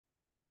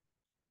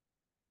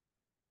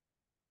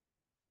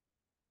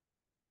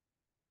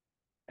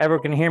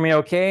Everyone can hear me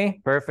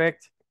okay?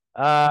 Perfect.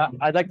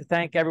 I'd like to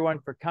thank everyone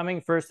for coming.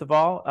 First of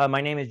all,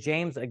 my name is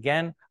James.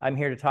 Again, I'm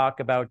here to talk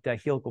about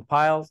helical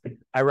piles.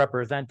 I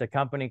represent a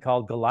company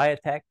called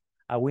GoliathTech.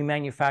 We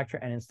manufacture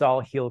and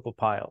install helical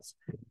piles.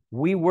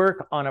 We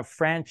work on a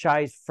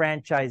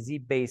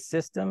franchisee-based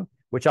system,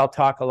 which I'll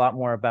talk a lot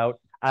more about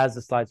as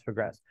the slides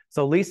progress.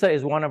 So Lisa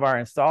is one of our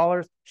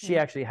installers. She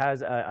actually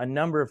has a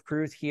number of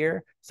crews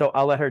here. So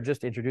I'll let her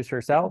just introduce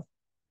herself.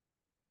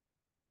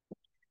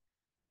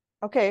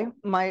 Okay,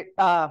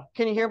 can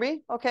you hear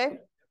me? Okay,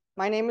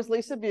 my name is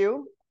Lisa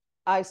Vieau.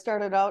 I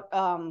started out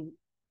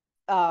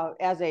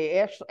as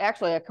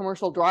actually a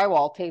commercial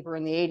drywall taper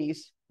in the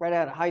 80s, right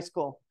out of high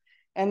school,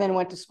 and then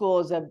went to school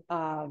as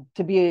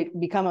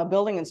become a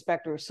building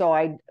inspector. So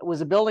I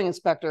was a building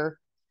inspector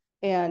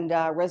and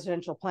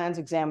residential plans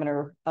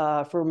examiner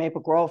for Maple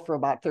Grove for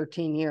about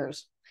 13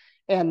 years.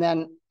 And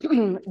then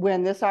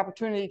when this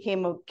opportunity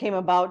came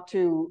about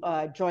to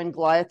join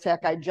GoliathTech,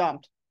 I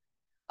jumped.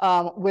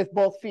 With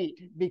both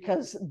feet,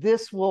 because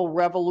this will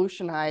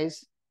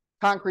revolutionize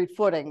concrete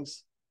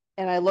footings.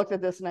 And I looked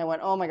at this and I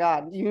went, oh my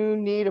God, you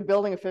need a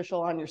building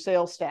official on your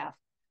sales staff.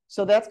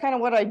 So that's kind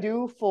of what I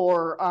do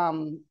for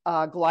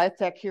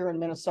GoliathTech here in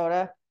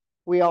Minnesota.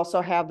 We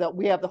also have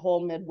the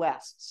whole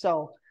Midwest.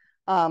 So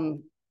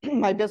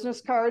my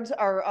business cards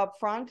are up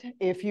front.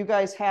 If you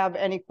guys have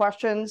any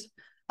questions,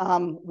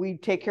 we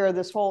take care of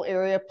this whole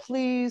area.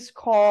 Please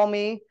call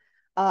me.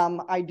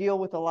 I deal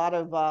with a lot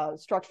of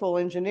structural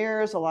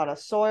engineers, a lot of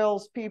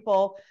soils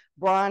people.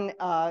 Bron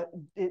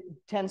it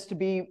tends to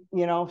be,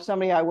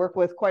 somebody I work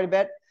with quite a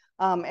bit.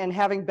 And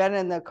having been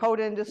in the code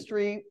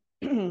industry,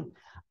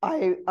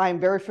 I'm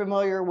very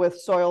familiar with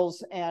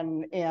soils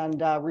and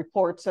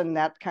reports and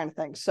that kind of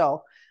thing.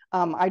 So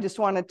I just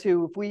wanted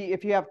to,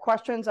 if you have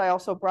questions, I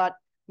also brought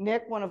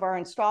Nick, one of our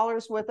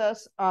installers, with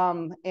us.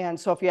 And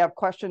so if you have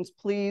questions,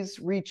 please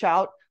reach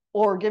out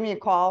or give me a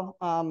call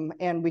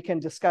and we can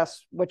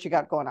discuss what you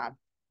got going on.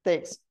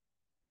 Thanks.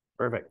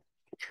 Perfect.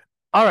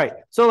 All right.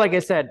 So like I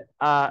said,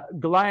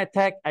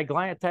 GoliathTech, at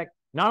GoliathTech,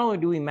 not only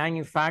do we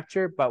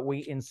manufacture, but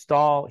we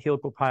install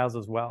helical piles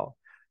as well.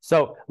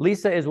 So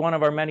Lisa is one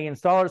of our many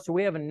installers. So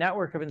we have a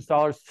network of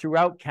installers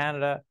throughout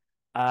Canada,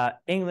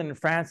 England and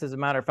France, as a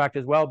matter of fact,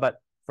 as well.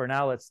 But for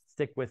now, let's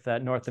stick with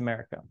North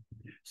America.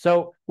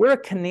 So we're a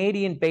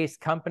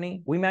Canadian-based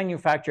company. We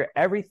manufacture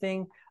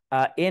everything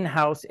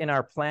in-house in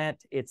our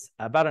plant. It's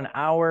about an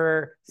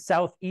hour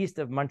southeast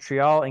of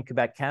Montreal in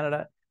Quebec,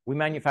 Canada. We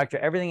manufacture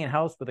everything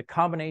in-house with a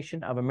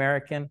combination of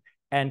American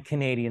and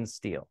Canadian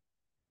steel.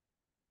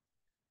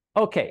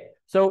 Okay,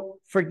 so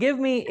forgive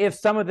me if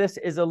some of this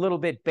is a little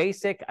bit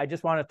basic. I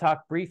just want to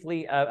talk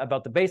briefly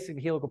about the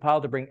basic helical pile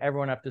to bring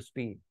everyone up to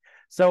speed.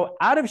 So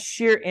out of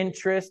sheer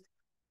interest,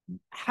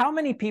 how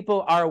many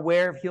people are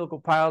aware of helical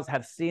piles,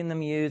 have seen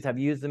them used, have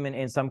used them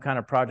in some kind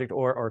of project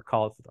or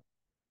called for them?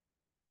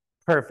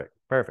 Perfect,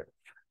 perfect.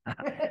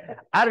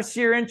 Out of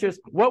sheer interest,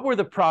 what were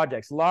the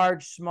projects?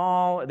 Large,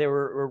 small? They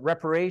were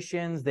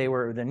reparations? They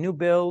were the new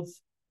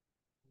builds?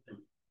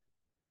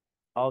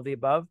 All of the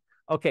above?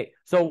 Okay,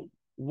 so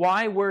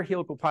why were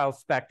helical piles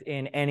spec'd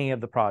in any of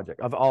the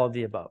project, of all of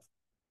the above?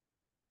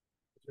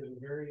 There's a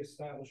very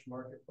established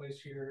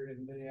marketplace here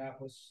in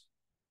Minneapolis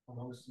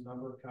amongst a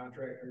number of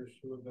contractors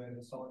who have been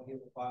installing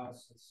helical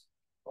piles since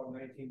about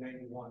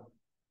 1991.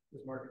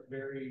 This market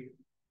very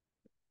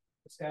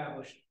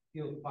established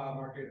helical pile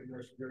market, and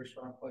there's some very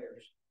strong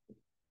players.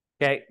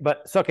 Okay,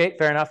 but it's okay,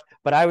 fair enough.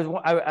 But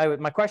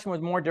my question was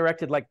more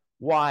directed, like,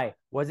 why?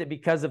 Was it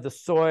because of the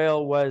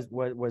soil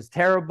was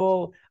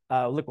terrible,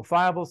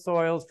 liquefiable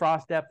soils,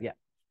 frost depth? Yeah.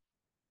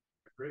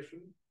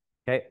 Vibration.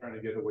 Okay. Trying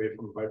to get away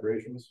from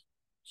vibrations,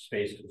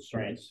 space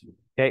constraints.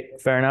 Okay,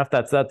 fair enough.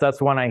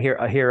 That's one I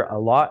hear a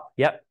lot.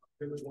 Yep.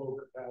 There was low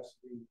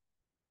capacity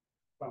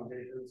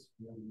foundations.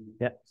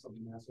 Yep.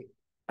 Something massive.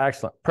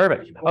 Excellent.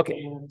 Perfect.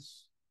 Okay.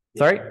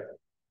 Sorry.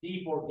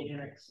 Deep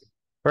organics.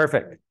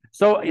 Perfect.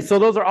 So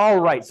those are all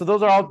right. So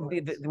those are all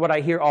what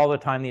I hear all the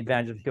time, the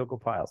advantage of helical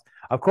piles.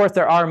 Of course,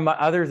 there are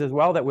others as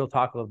well that we'll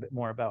talk a little bit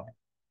more about.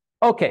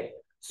 Okay,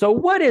 so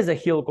what is a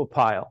helical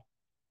pile?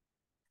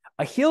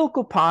 A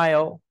helical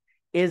pile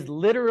is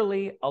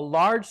literally a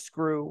large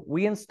screw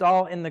we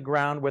install in the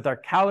ground with our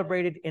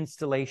calibrated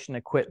installation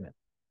equipment.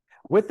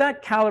 With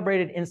that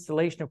calibrated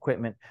installation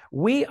equipment,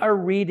 we are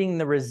reading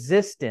the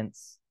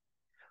resistance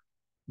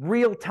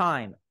real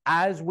time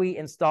as we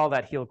install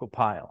that helical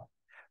pile.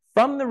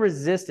 From the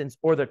resistance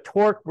or the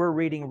torque we're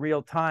reading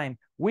real time,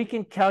 we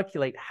can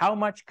calculate how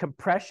much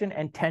compression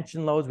and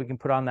tension loads we can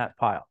put on that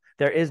pile.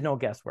 There is no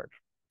guesswork.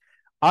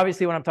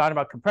 Obviously, when I'm talking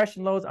about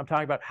compression loads, I'm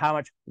talking about how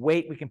much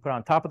weight we can put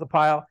on top of the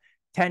pile,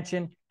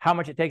 tension, how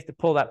much it takes to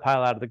pull that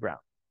pile out of the ground.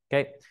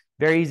 Okay,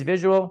 very easy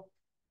visual.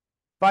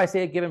 If I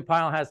say a given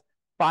pile has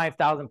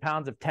 5,000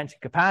 pounds of tension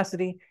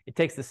capacity, it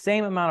takes the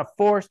same amount of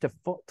force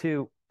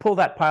to pull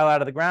that pile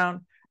out of the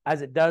ground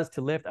as it does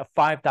to lift a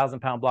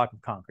 5,000-pound block of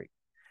concrete.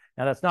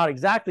 Now, that's not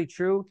exactly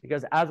true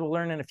because, as we'll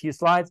learn in a few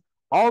slides,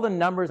 all the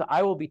numbers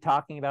I will be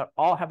talking about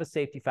all have a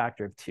safety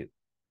factor of 2.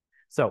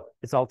 So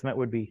its ultimate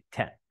would be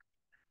 10.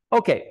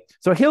 Okay,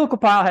 so helical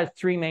pile has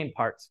three main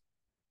parts.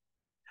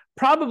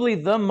 Probably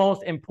the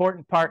most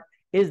important part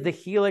is the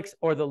helix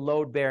or the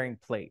load-bearing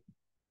plate.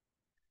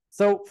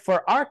 So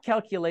for our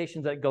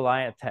calculations at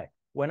GoliathTech,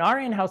 when our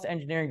in-house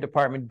engineering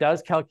department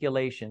does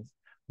calculations,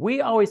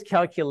 we always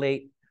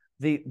calculate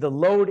the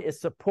load is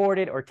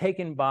supported or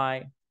taken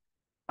by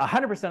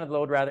 100% of the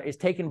load, rather, is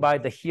taken by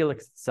the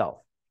helix itself.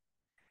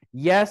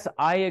 Yes,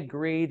 I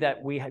agree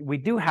that we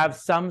do have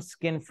some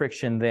skin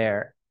friction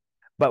there,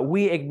 but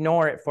we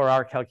ignore it for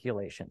our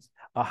calculations.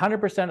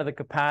 100% of the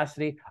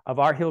capacity of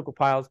our helical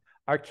piles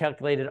are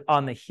calculated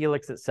on the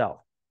helix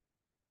itself.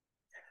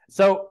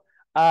 So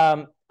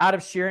out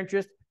of sheer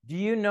interest, do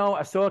you know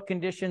soil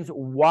conditions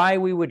why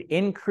we would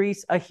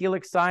increase a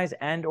helix size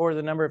and or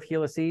the number of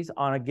helices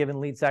on a given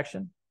lead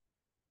section?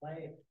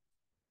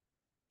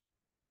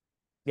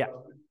 Yeah.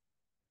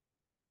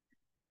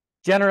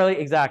 Generally,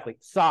 exactly.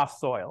 Soft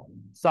soil,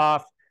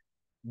 soft,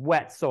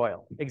 wet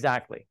soil,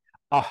 exactly.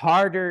 A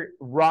harder,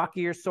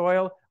 rockier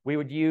soil, we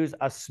would use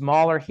a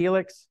smaller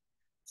helix.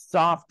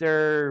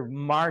 Softer,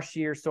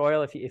 marshier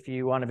soil, if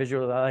you want to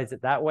visualize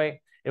it that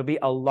way, it'll be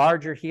a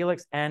larger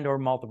helix and or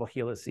multiple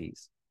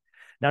helices.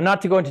 Now,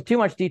 not to go into too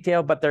much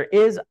detail, but there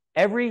is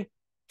every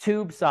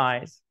tube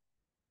size,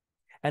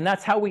 and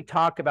that's how we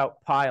talk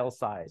about pile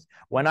size.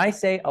 When I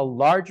say a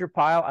larger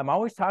pile, I'm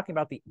always talking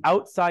about the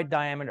outside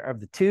diameter of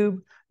the tube,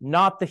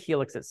 not the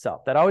helix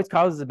itself. That always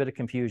causes a bit of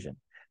confusion.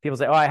 People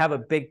say, oh, I have a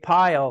big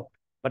pile,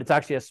 but it's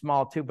actually a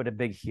small tube, but a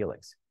big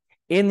helix.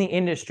 In the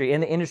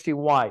industry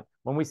wide,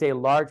 when we say a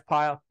large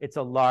pile, it's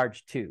a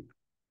large tube.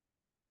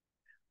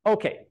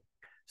 Okay,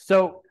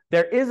 so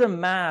there is a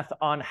math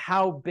on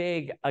how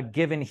big a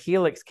given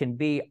helix can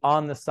be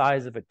on the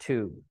size of a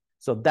tube.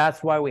 So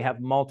that's why we have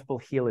multiple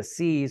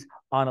helices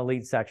on a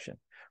lead section.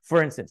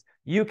 For instance,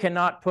 you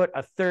cannot put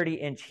a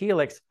 30-inch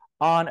helix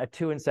on a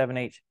 2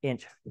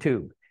 7/8-inch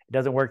tube. It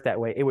doesn't work that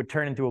way. It would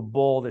turn into a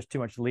bowl. There's too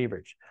much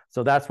leverage.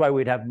 So that's why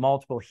we'd have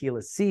multiple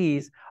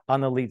helices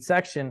on the lead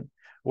section,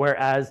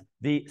 whereas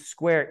the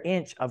square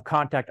inch of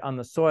contact on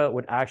the soil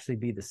would actually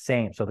be the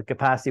same. So the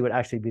capacity would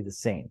actually be the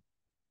same.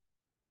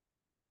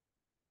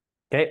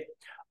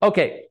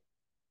 Okay.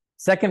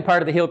 Second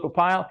part of the helical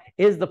pile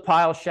is the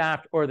pile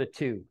shaft or the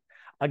tube.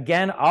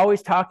 Again,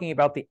 always talking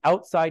about the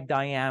outside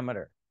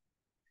diameter.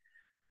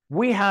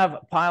 We have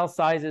pile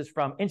sizes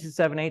from inches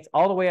 7/8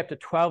 all the way up to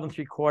 12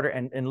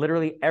 3/4 and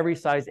literally every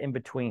size in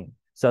between,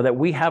 so that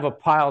we have a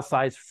pile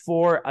size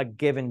for a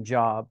given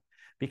job,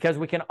 because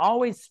we can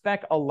always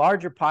spec a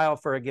larger pile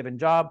for a given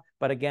job,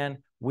 but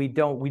again, we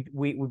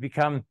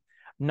become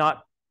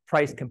not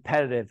price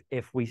competitive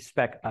if we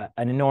spec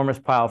an enormous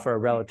pile for a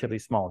relatively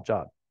small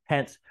job.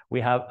 Hence,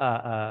 we have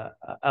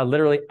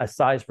literally a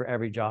size for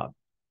every job.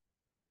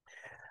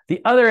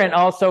 The other and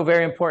also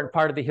very important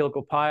part of the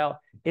helical pile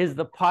is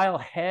the pile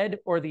head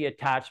or the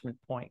attachment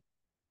point.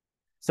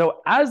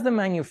 So as the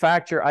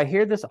manufacturer, I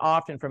hear this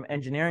often from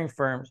engineering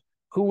firms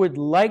who would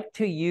like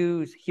to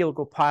use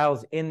helical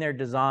piles in their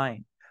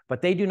design,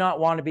 but they do not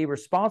want to be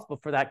responsible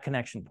for that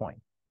connection point.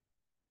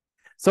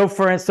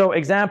 So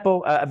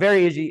example, a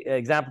very easy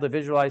example to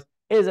visualize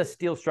is a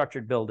steel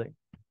structured building.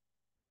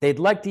 They'd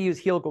like to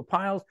use helical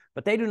piles,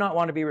 but they do not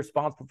want to be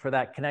responsible for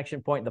that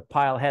connection point, the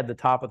pile head, the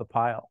top of the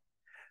pile.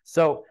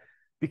 So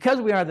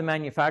because we are the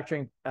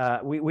manufacturing,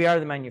 we are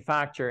the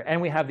manufacturer and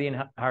we have the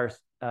in-house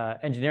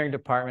engineering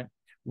department,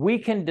 we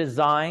can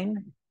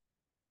design,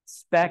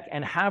 spec,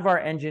 and have our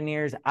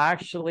engineers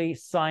actually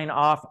sign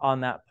off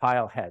on that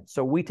pile head.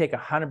 So we take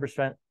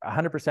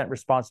 100%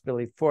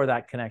 responsibility for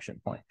that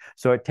connection point.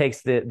 So it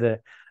takes the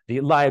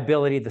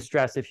liability, the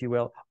stress, if you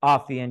will,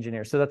 off the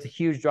engineer. So that's a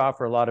huge draw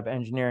for a lot of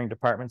engineering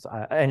departments,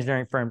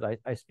 engineering firms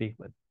I speak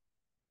with.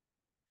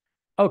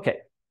 Okay.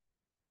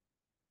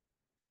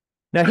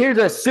 Now here's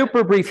a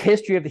super brief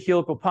history of the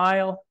helical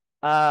pile.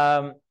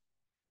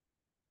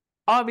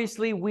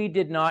 Obviously, we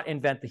did not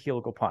invent the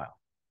helical pile.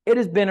 It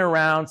has been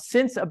around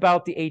since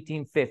about the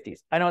 1850s.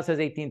 I know it says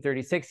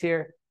 1836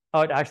 here.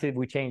 Oh, actually,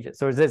 we changed it.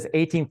 So it says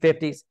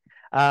 1850s.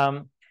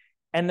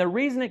 And the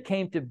reason it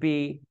came to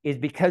be is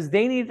because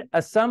they needed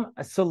a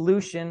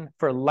solution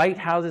for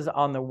lighthouses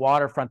on the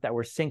waterfront that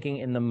were sinking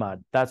in the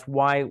mud. That's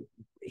why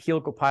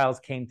helical piles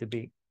came to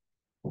be.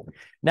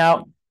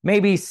 Now,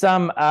 maybe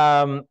some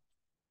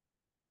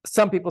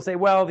people say,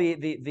 well,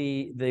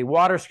 the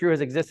water screw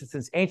has existed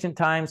since ancient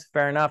times.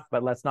 Fair enough,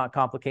 but let's not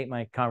complicate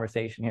my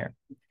conversation here.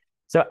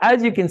 So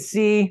as you can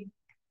see,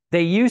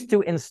 they used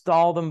to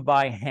install them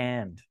by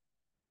hand.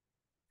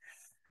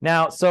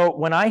 Now, so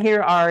when I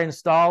hear our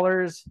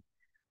installers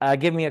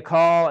give me a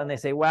call and they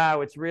say,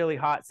 wow, it's really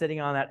hot sitting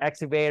on that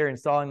excavator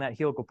installing that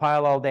helical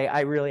pile all day,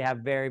 I really have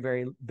very,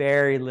 very,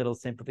 very little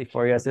sympathy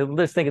for you. So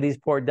let's think of these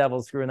poor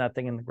devils screwing that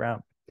thing in the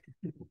ground.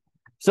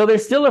 So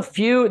there's still a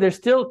few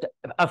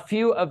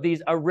of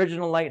these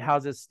original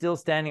lighthouses still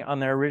standing on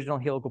their original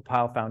helical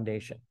pile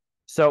foundation.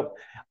 So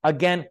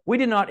again, we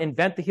did not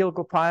invent the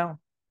helical pile.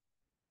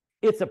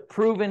 It's a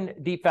proven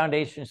deep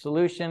foundation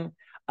solution.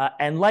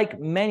 And like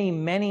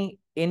many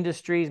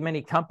industries,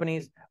 many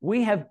companies,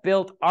 we have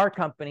built our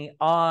company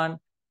on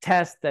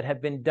tests that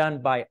have been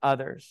done by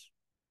others.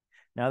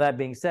 Now, that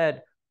being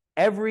said,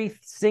 every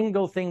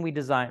single thing we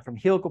design, from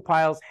helical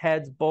piles,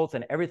 heads, bolts,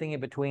 and everything in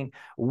between,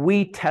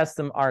 we test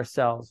them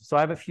ourselves. So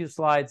I have a few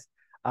slides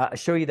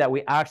show you that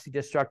we actually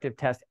destructive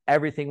test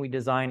everything we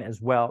design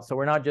as well. So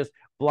we're not just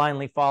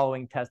blindly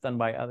following tests done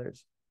by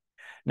others.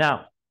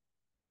 Now,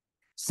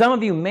 some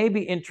of you may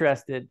be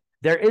interested.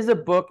 There is a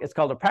book. It's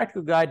called A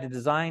Practical Guide to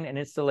Design and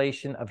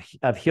Installation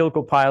of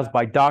Helical Piles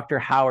by Dr.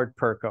 Howard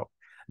Perko.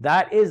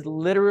 That is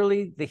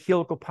literally the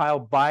helical pile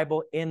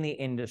Bible in the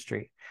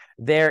industry.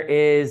 There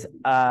is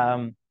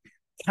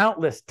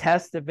countless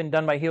tests that have been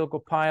done by helical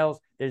piles.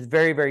 There's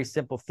very, very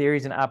simple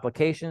theories and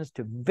applications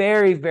to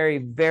very, very,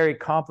 very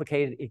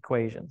complicated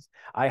equations.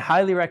 I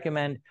highly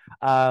recommend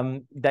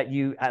that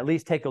you at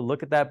least take a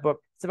look at that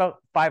book. It's about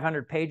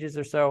 500 pages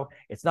or so.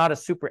 It's not a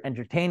super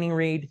entertaining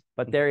read,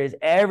 but there is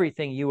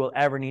everything you will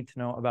ever need to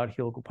know about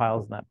helical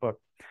piles in that book.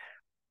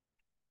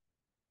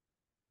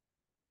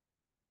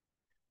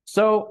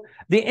 So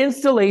the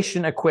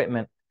installation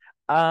equipment.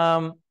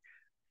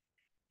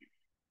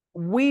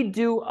 We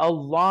do a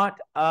lot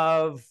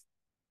of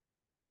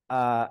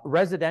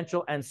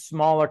residential and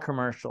smaller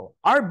commercial.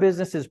 Our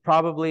business is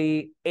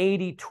probably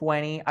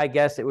 80-20. I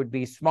guess it would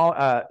be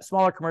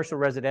smaller commercial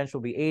residential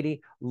would be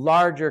 80,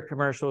 larger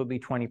commercial would be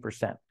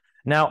 20%.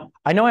 Now,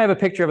 I know I have a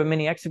picture of a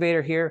mini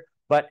excavator here,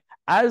 but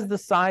as the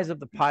size of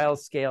the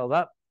piles scaled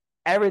up,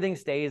 everything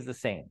stays the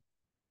same,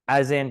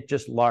 as in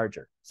just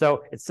larger.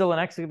 So it's still an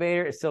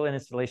excavator, it's still an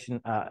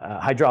installation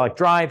hydraulic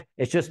drive.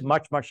 It's just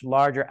much, much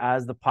larger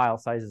as the pile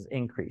sizes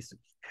increase.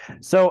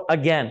 So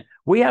again,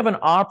 we have an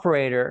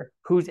operator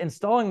who's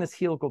installing this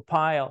helical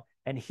pile,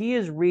 and he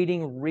is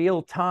reading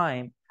real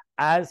time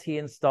as he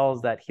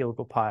installs that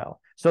helical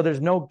pile. So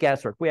there's no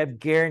guesswork. We have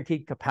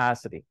guaranteed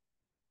capacity.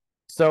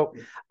 So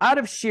out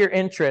of sheer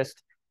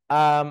interest,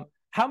 how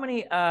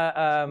many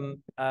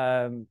geotechs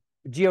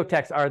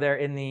are there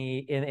in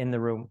the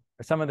room?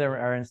 Some of them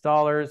are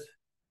installers.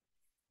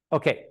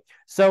 Okay,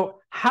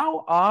 so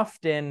how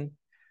often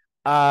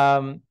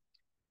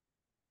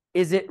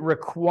is it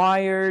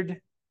required,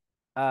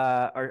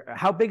 or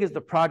how big is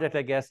the project,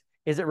 I guess?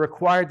 Is it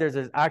required there's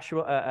an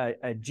actual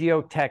a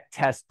geotech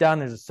test done,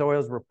 there's a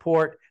soils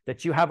report,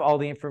 that you have all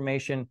the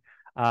information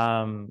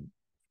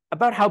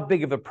about how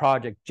big of a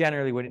project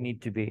generally would it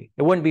need to be?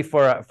 It wouldn't be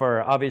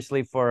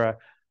obviously for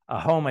a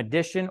home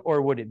addition,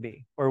 or would it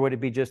be? Or would it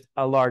be just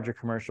a larger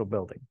commercial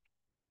building?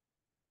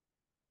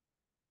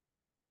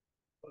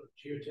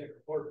 Geotech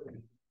report from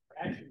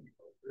action.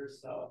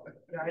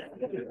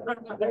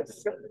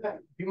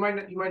 You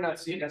might not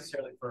see it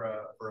necessarily for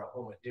a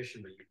home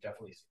addition, but you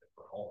definitely see it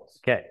for homes.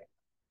 Okay.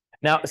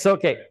 Now, so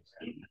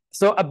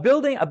a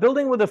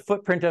building with a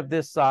footprint of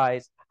this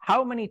size,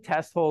 how many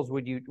test holes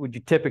would you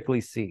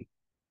typically see?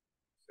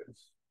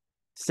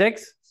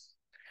 6?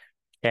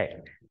 Okay.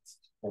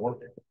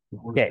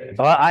 Okay.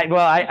 Well,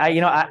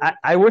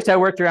 I wish I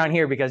worked around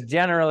here, because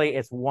generally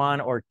it's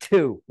 1 or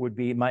 2 would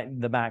be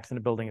the max in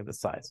a building of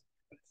this size.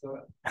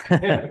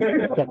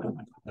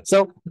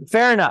 So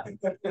fair enough.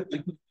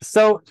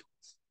 So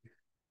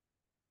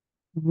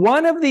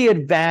one of the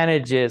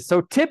advantages,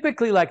 so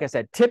typically, like I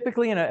said,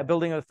 typically in a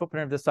building with a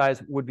footprint of this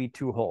size would be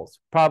 2 holes,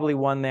 probably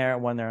one there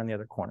and one there on the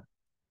other corner.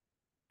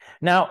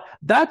 Now,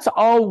 that's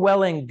all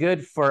well and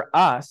good for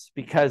us,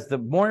 because the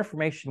more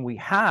information we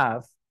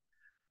have,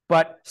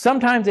 but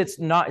sometimes it's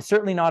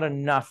certainly not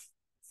enough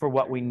for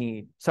what we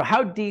need. So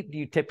how deep do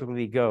you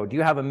typically go? Do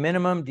you have a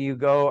minimum? Do you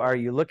go, are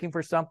you looking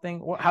for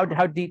something?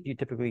 How deep do you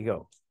typically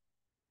go?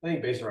 I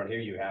think based around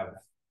here,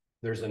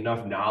 there's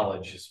enough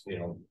knowledge,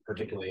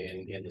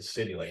 particularly in the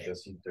city like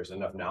this, there's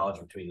enough knowledge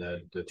between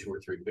the 2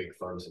 or 3 big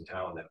firms in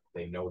town that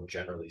they know,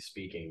 generally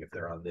speaking, if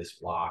they're on this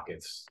block,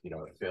 it's,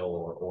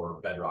 fill or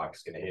bedrock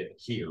is going to hit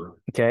here.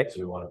 Okay.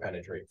 So we want to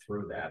penetrate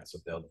through that. So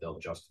they'll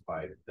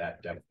justify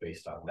that depth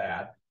based on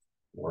that.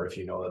 Or if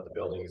you know that the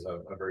building is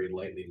a very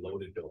lightly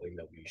loaded building,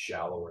 they'll be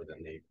shallower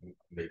than they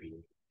maybe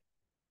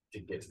to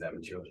get to that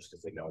material, just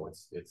because they know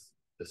it's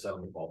the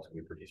settlement vault's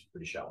going to be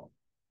pretty shallow.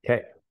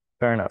 Okay,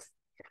 fair enough.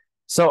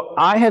 So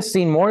I have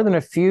seen more than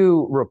a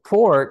few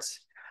reports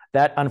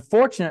that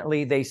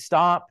unfortunately they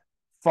stop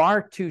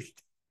far too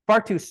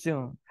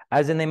soon,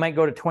 as in they might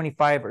go to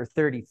 25 or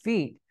 30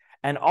 feet.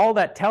 And all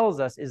that tells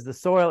us is the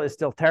soil is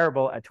still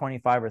terrible at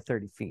 25 or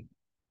 30 feet,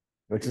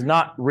 which is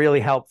not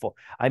really helpful.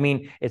 I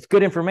mean, it's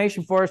good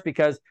information for us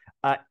because,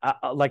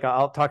 like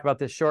I'll talk about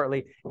this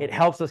shortly, it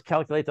helps us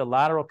calculate the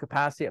lateral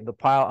capacity of the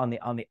pile on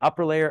the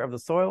upper layer of the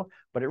soil,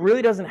 but it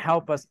really doesn't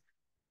help us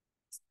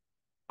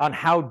on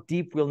how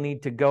deep we'll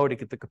need to go to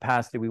get the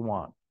capacity we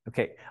want.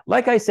 Okay,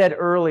 like I said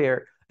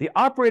earlier, the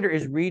operator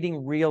is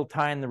reading real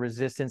time the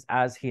resistance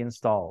as he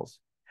installs.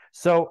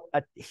 So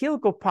a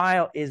helical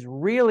pile is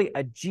really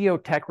a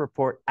geotech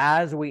report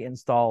as we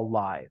install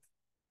live.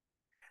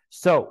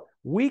 So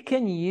we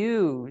can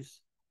use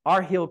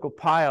our helical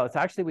pile. It's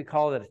actually, we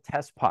call it a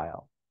test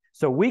pile.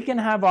 So we can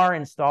have our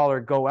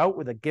installer go out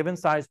with a given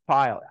size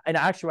pile. In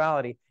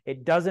actuality,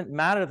 it doesn't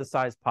matter the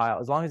size pile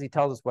as long as he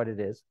tells us what it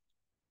is.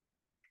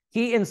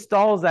 He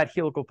installs that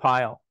helical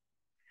pile.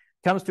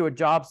 comes to a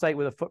job site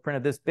with a footprint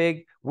of this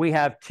big. We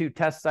have 2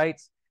 test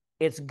sites.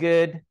 It's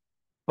good,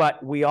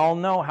 but we all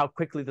know how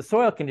quickly the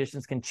soil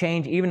conditions can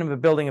change, even in a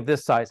building of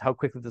this size, how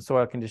quickly the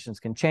soil conditions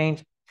can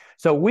change.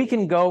 So we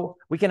can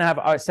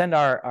send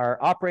our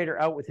operator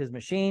out with his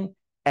machine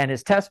and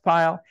his test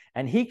pile,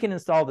 and he can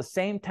install the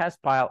same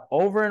test pile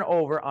over and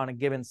over on a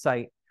given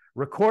site,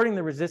 recording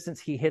the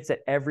resistance he hits at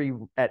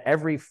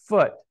every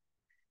foot.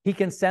 He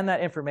can send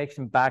that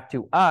information back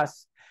to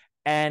us,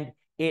 and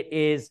it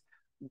is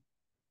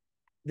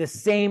the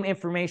same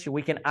information.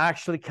 We can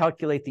actually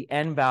calculate the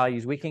N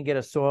values. We can get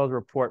a soil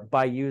report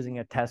by using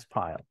a test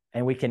pile,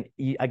 and we can,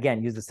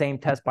 again, use the same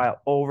test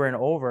pile over and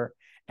over,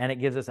 and it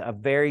gives us a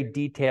very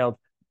detailed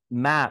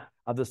map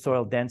of the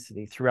soil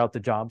density throughout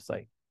the job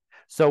site.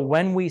 So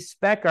when we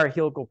spec our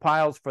helical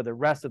piles for the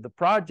rest of the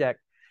project,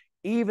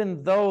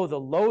 even though the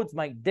loads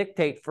might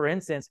dictate, for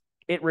instance,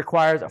 it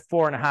requires a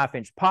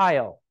 4.5-inch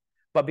pile,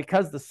 but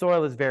because the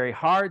soil is very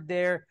hard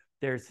there,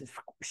 there's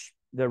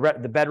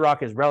the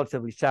bedrock is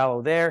relatively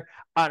shallow there,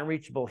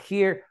 unreachable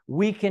here,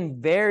 we can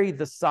vary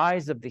the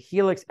size of the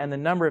helix and the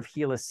number of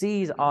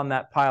helices on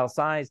that pile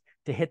size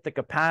to hit the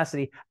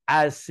capacity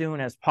as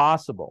soon as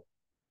possible.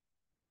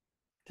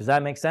 Does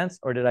that make sense,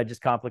 or did I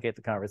just complicate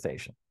the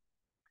conversation?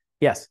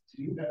 Yes.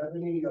 Do you have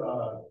any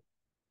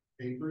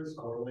papers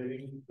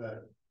correlating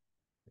that,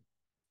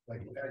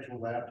 like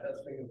actual lab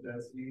testing of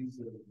densities?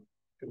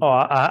 Oh,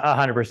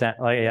 100%.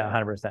 Like, yeah,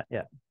 100%.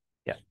 Yeah,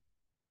 yeah,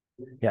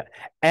 yeah.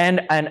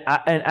 And in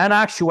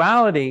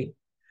actuality,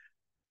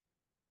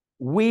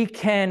 we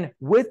can,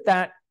 with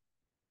that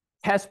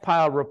test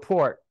pile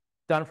report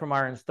done from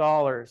our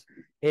installers,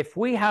 if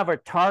we have a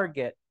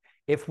target,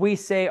 if we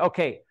say,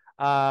 okay,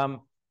 our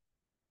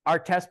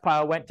test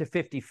pile went to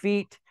 50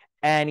 feet,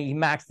 and he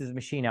maxed his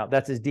machine out.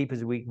 That's as deep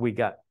as we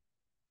got.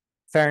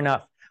 Fair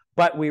enough.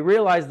 But we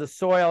realize the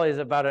soil is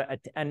about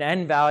an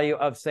N value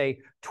of, say,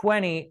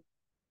 20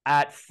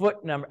 at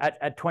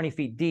 20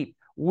 feet deep.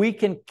 We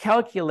can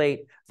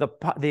calculate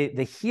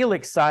the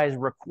helix size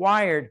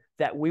required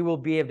that we will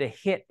be able to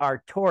hit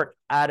our torque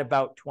at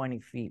about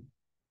 20 feet,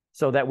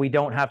 so that we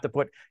don't have to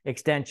put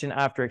extension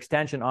after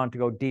extension on to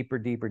go deeper,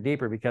 deeper,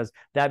 deeper, because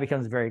that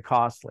becomes very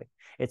costly.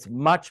 It's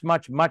much,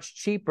 much, much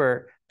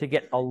cheaper to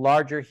get a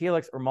larger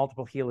helix or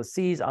multiple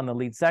helices on the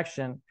lead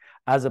section,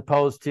 as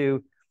opposed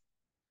to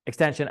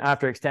extension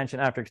after extension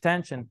after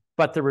extension,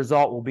 but the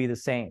result will be the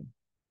same,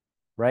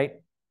 right?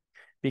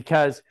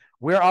 Because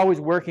we're always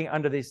working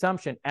under the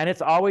assumption, and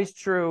it's always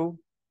true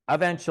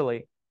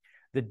eventually,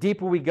 the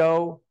deeper we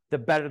go, the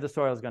better the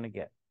soil is going to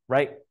get.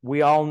 Right?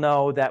 We all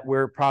know that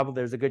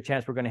there's a good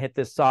chance we're going to hit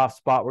this soft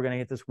spot. We're going to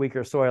hit this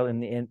weaker soil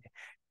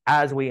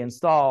as we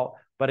install.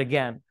 But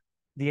again,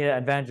 the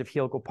advantage of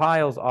helical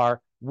piles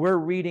are we're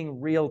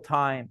reading real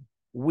time.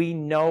 We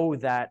know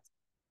that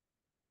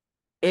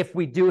if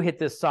we do hit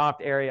this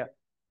soft area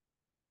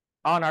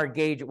on our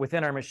gauge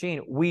within our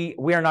machine, we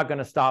are not going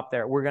to stop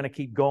there. We're going to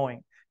keep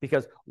going,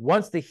 because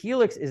once the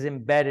helix is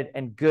embedded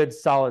in good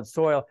solid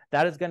soil,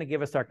 that is going to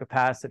give us our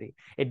capacity.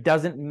 It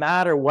doesn't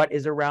matter what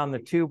is around the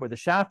tube or the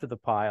shaft of the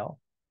pile.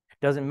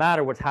 It doesn't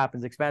matter what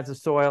happens. Expansive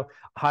soil,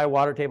 high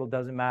water table,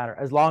 doesn't matter,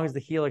 as long as the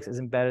helix is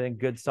embedded in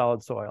good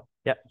solid soil.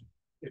 Yep.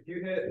 If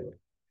you hit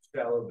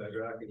shallow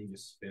bedrock and you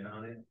just spin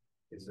on it,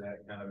 is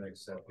that kind of an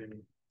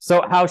exception?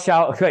 So how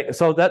shallow? Okay,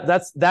 so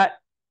that's that.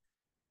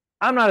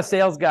 I'm not a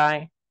sales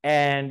guy,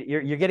 and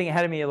you're getting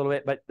ahead of me a little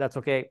bit, but that's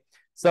okay.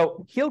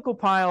 So helical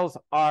piles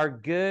are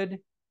good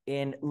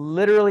in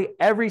literally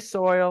every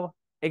soil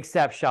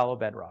except shallow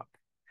bedrock,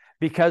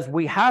 because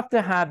we have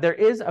to have, there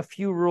is a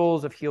few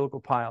rules of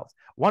helical piles.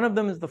 One of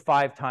them is the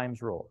 5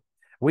 times rule.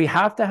 We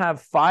have to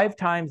have 5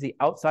 times the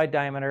outside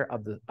diameter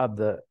of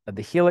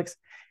the helix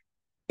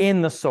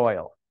in the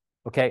soil.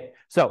 Okay,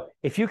 so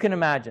if you can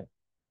imagine,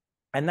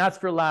 and that's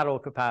for lateral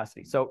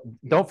capacity. So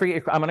don't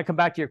forget, I'm going to come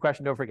back to your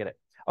question. Don't forget it.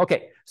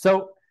 Okay,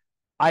 so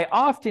I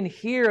often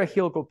hear a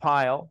helical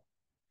pile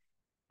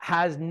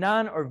has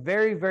none or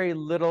very, very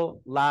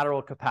little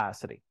lateral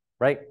capacity,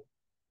 right?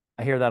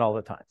 I hear that all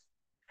the time.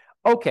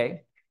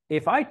 Okay,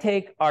 if I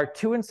take our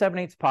 2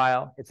 7/8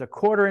 pile, it's a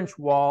 1/4 inch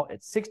wall,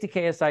 it's 60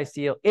 KSI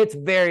steel, it's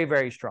very,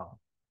 very strong.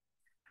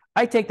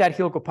 I take that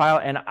helical pile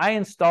and I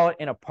install it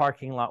in a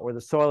parking lot where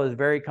the soil is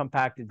very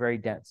compacted, very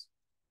dense.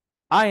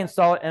 I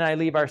install it and I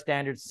leave our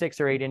standard 6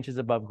 or 8 inches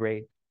above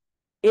grade.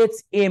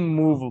 It's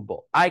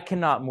immovable. I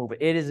cannot move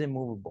it. It is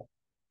immovable.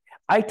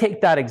 I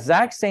take that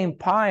exact same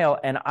pile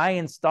and I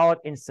install it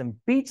in some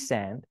beach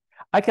sand.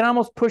 I can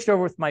almost push it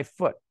over with my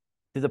foot.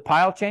 Did the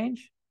pile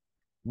change?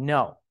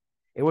 No.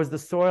 It was the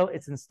soil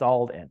it's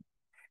installed in.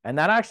 And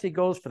that actually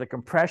goes for the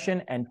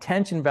compression and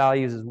tension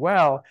values as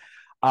well.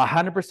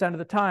 100% of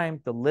the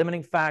time, the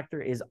limiting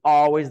factor is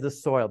always the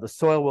soil. The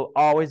soil will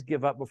always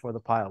give up before the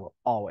pile will,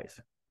 always.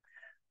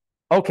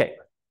 Okay.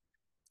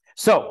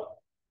 So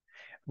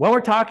when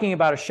we're talking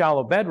about a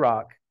shallow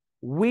bedrock,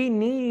 we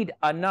need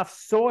enough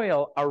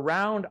soil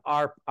around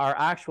our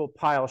actual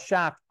pile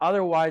shaft.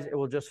 Otherwise, it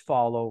will just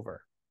fall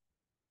over.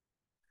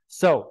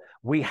 So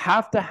We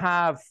have to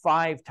have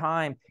 5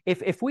 times.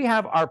 If we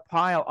have our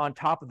pile on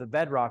top of the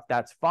bedrock,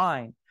 that's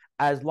fine,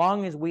 as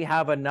long as we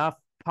have enough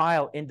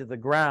pile into the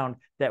ground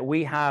that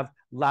we have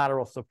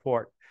lateral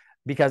support.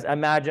 Because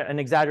imagine an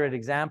exaggerated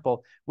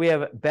example, we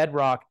have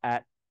bedrock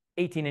at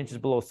 18 inches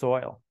below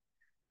soil.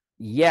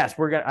 Yes,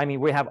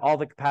 we have all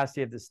the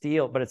capacity of the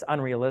steel, but it's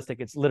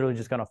unrealistic. It's literally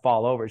just going to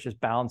fall over. It's just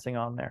balancing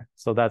on there.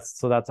 So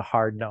that's a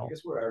hard no. I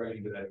guess we're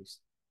arguing that it was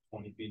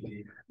 20 feet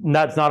deep.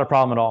 That's not a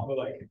problem at all. But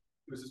like, it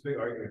was this big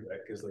argument, right?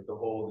 Because like the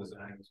whole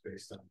design was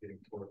based on getting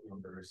torque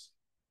numbers,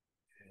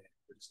 and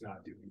we're just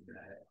not doing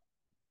that.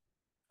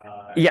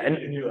 Yeah,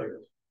 and you're like,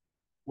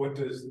 what's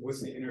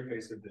the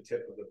interface of the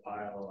tip of the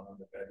pile on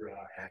the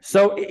bedrock?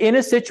 So in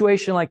a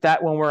situation like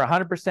that, when we're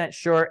 100%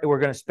 sure we're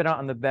going to spin out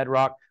on the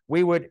bedrock,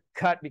 we would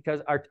cut,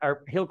 because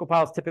our helical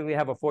piles typically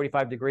have a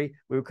 45-degree,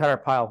 we would cut our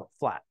pile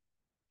flat.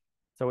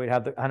 So we'd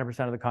have the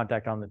 100% of the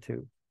contact on the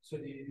tube. So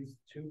do you use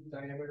tube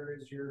diameter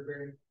as your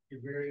very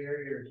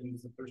area, or do you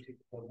use the first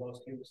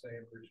lowest tube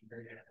diameter as your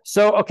very area?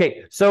 So,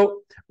 okay.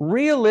 So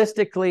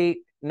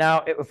realistically,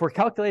 now, if we're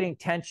calculating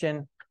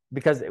tension,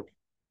 because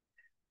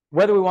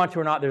whether we want to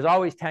or not, there's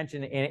always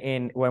tension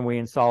in when we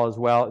install as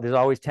well. There's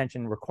always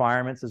tension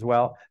requirements as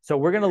well. So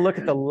we're going to look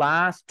at the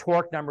last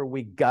torque number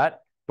we got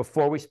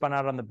before we spun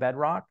out on the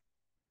bedrock.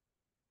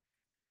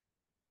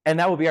 And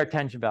that will be our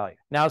tension value.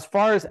 Now, as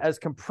far as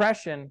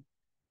compression,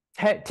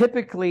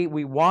 typically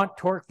we want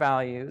torque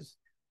values,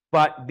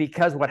 but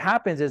because what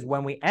happens is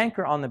when we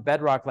anchor on the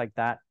bedrock like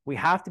that, we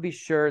have to be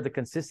sure the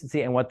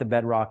consistency and what the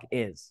bedrock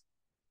is,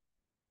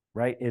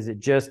 right? Is it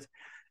just,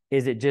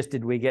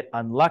 did we get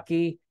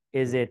unlucky?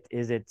 Is it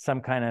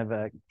some kind of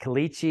a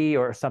caliche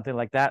or something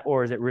like that?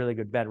 Or is it really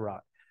good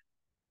bedrock?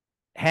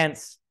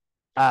 Hence,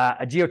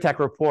 a geotech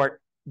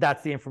report,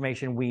 that's the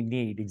information we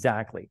need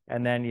exactly.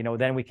 And then,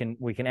 then we can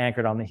anchor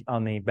it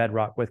on the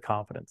bedrock with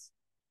confidence,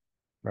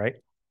 right?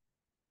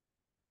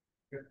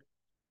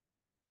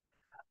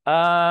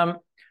 Again,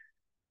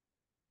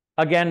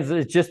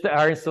 it's just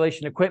our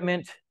installation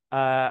equipment,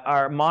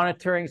 our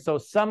monitoring. So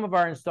some of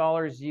our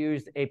installers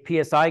used a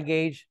PSI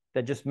gauge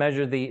that just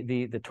measure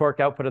the torque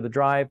output of the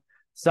drive.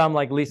 Some,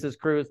 like Lisa's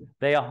crews,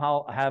 they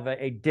all have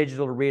a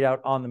digital readout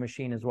on the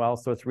machine as well.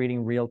 So it's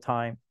reading real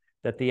time,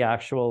 that the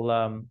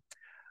actual,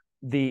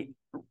 the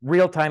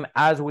real time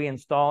as we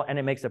install, and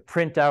it makes a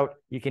printout.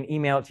 You can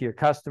email it to your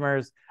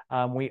customers.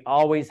 We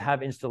always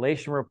have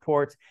installation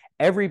reports,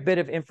 every bit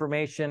of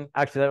information.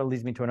 Actually, that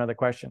leads me to another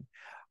question.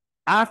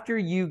 After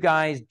you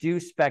guys do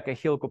spec a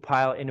helical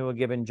pile into a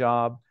given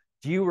job,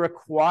 do you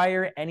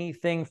require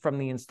anything from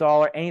the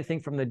installer,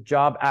 anything from the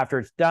job after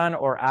it's done,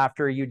 or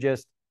after you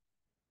just,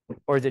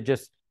 or is it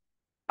just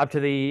up to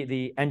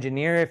the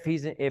engineer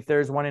if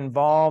there's one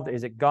involved?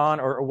 Is it gone,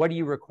 or what do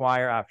you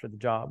require after the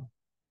job?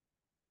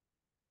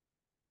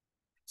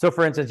 So,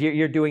 for instance,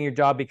 you're doing your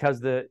job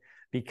because the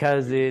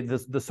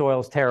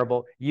soil is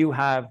terrible. You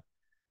have,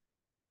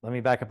 let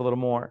me back up a little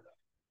more.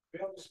 We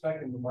don't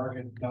spec in the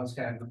market does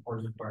have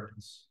report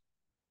requirements,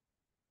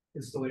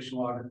 installation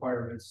log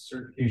requirements,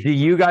 certification. Do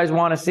you guys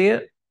want to see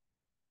it?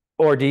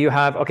 Or do you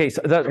have, okay,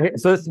 so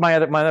this is my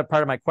other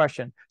part of my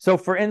question. So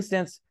for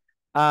instance,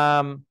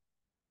 there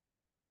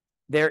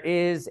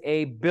is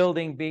a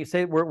building,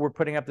 say we're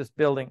putting up this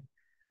building.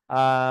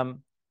 Walk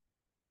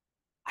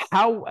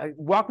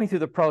me through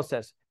the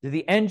process. Do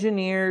the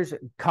engineers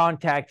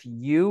contact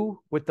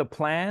you with the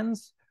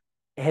plans?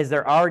 Has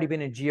there already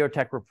been a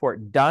geotech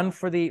report done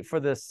for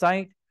the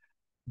site?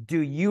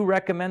 Do you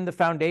recommend the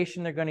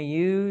foundation they're going to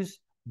use?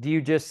 Do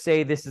you just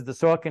say this is the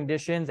soil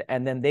conditions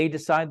and then they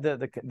decide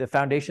the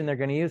foundation they're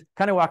going to use?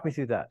 Kind of walk me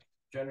through that.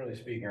 Generally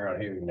speaking,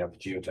 around here, you can have the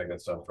geotech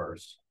that's done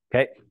first.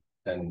 Okay.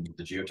 Then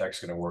the geotech's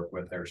going to work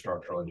with their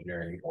structural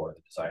engineering or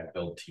the design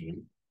build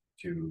team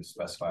to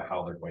specify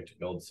how they're going to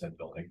build said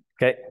building.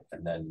 Okay.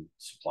 And then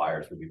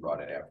suppliers will be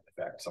brought in after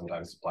the fact.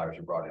 Sometimes suppliers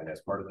are brought in as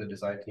part of the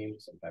design team,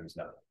 sometimes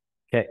not.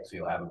 Okay. So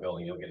you'll have a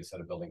building, you'll get a set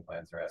of building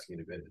plans. They're asking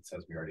you to bid that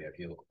says we already have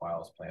helical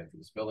piles planned for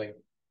this building.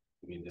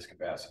 We need this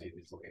capacity,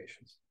 these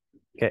locations.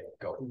 Okay.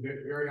 Go.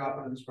 Very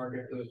often in this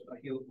market, there's a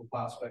helical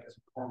pile spec as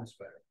a performance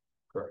spec.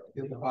 Correct.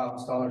 Helical pile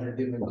installers are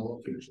given the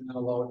location and a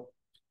load.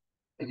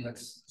 And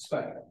that's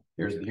spec.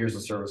 Here's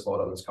the service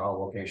load on this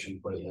column location,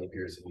 put it in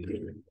here's the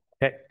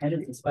okay. And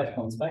it's a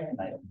special inspection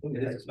item.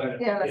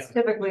 Yeah, it's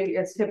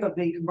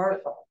typically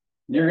commercial.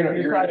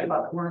 You're talking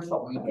about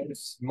commercial.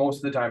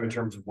 Most of the time in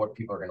terms of what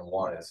people are going to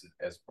want is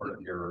as part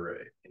of your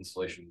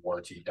installation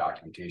warranty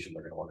documentation,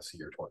 they're going to want to see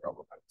your torque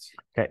outputs.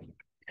 Okay.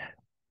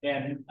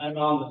 And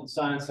on the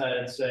design side,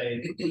 I'd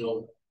say,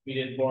 we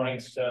did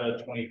borings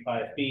to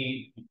 25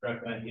 feet, we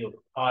recommend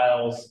helical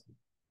piles,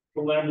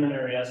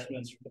 preliminary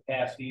estimates for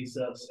capacities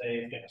of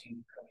say 15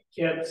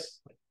 to 20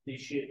 kips. They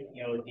should,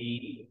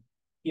 the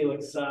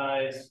helix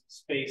size,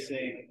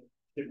 spacing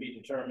should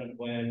be determined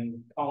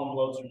when column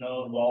loads are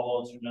known, wall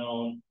loads are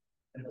known,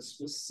 and the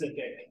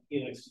specific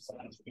helix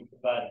designs will be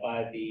provided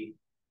by the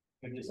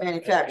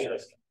manufacturer.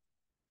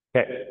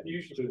 Okay.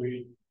 Usually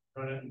we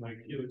run it in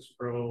like Helix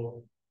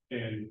Pro,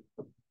 and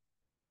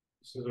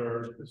this is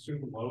our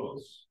assumed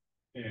loads,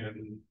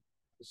 and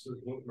this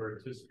is what we're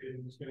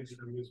anticipating is going to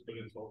use, but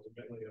it's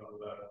ultimately on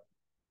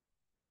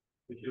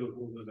the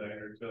helical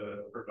designer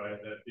to provide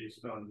that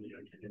based on the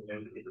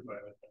engineer by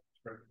the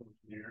structural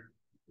engineer.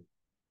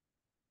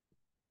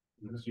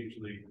 And this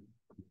usually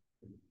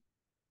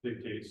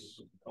dictates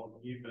how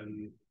deep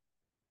and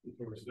the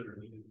source that are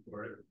needed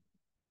for it.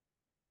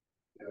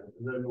 Yeah,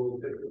 and then we'll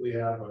typically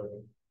have a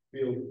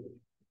field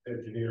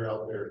engineer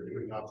out there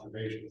doing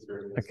observations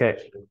during this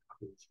session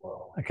as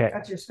well. Okay.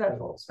 That's your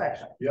special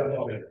inspection. Yeah.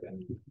 Okay.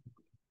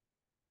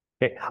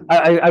 Okay.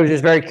 I was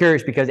just very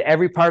curious because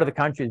every part of the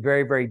country is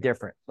very, very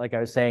different. Like I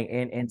was saying,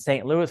 in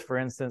St. Louis, for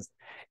instance,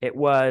 it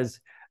was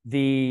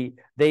the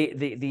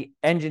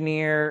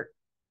engineer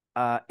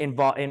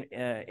involved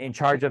in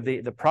charge of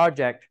the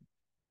project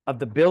of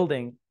the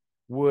building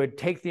would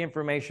take the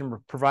information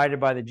provided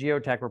by the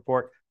geotech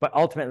report, but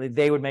ultimately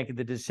they would make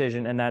the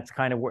decision, and that's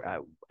kind of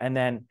where. And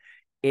then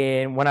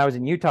when I was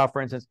in Utah,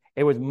 for instance,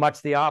 it was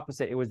much the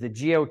opposite. It was the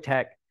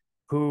geotech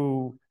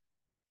who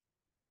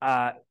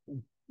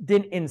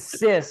didn't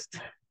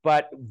insist,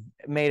 but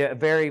made a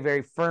very,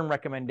 very firm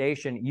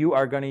recommendation. You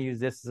are going to use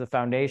this as a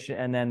foundation,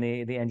 and then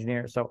the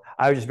engineer. So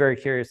I was just very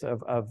curious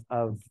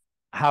of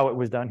how it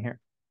was done here.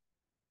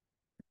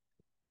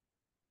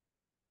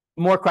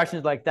 More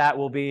questions like that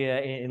will be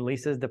in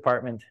Lisa's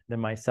department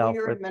than myself. When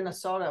you're in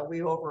Minnesota,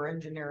 we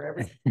over-engineer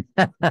everything.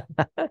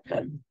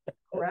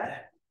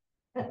 Correct?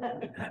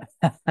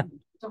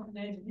 Something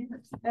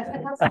engineers.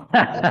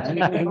 I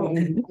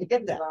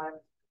get that.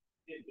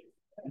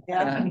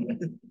 Yeah.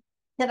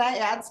 Can I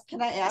add?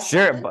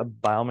 Sure, something?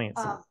 by all means.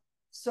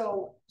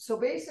 So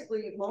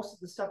basically, most of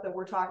the stuff that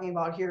we're talking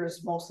about here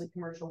is mostly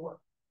commercial work.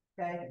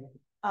 Okay.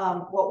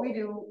 What we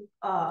do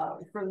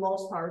for the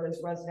most part is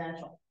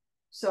residential.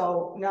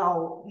 So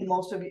now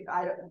most of you,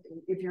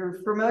 if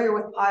you're familiar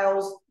with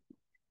piles,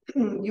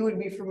 you would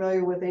be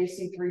familiar with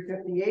AC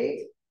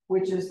 358,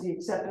 which is the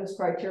acceptance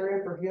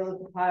criteria for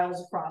helical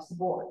piles across the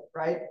board,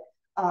 right?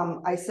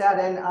 I sat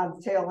in on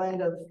the tail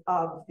end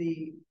of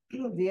the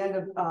end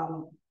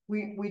of,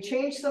 we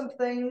changed some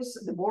things.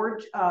 The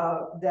board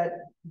that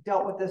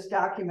dealt with this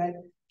document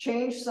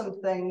changed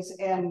some things,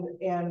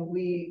 and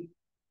we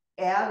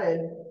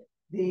added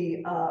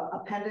the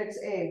Appendix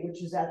A,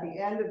 which is at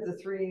the end of the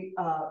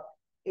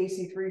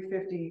AC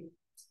 350,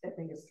 I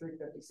think it's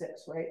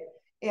 356, right?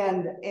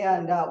 And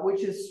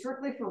which is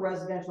strictly for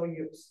residential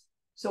use.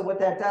 So what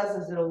that does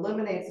is it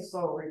eliminates the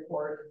soil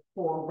report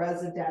for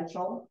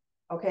residential.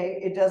 Okay,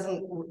 it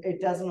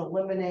doesn't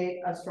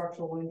eliminate a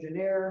structural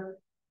engineer,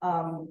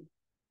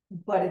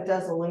 but it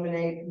does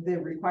eliminate the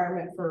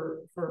requirement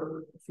for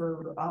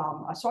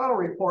a soil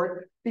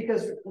report,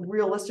 because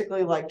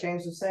realistically, like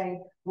James was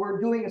saying,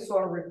 we're doing a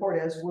soil report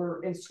as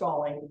we're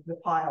installing the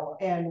pile,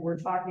 and we're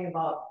talking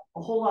about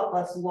a whole lot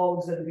less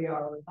loads than we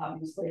are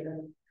obviously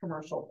than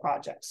commercial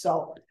projects.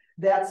 So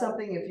that's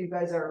something, if you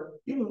guys are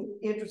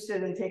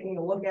interested in taking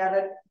a look at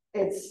it,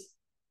 it's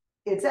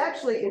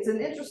an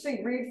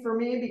interesting read for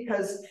me,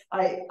 because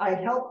I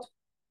helped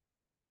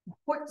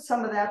put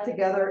some of that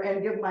together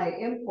and give my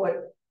input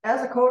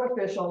as a code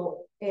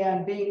official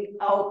and being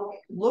out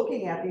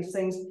looking at these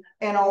things,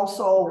 and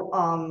also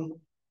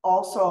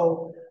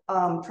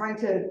trying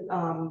to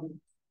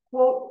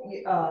quote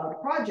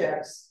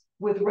projects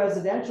with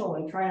residential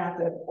and try not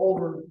to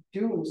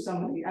overdo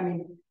some of the, I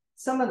mean,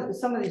 some of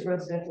these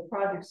residential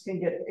projects can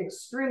get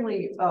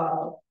extremely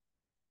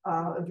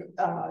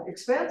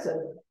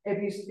expensive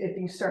if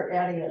you start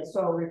adding a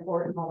soil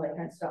report and all that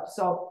kind of stuff.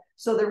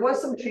 So there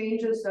was some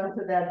changes done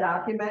to that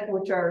document,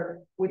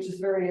 which is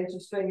very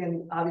interesting,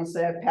 and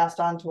obviously I've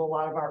passed on to a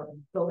lot of our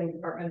building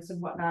departments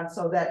and whatnot,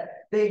 so that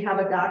they have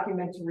a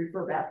document to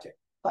refer back to.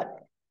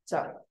 But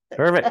so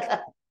perfect.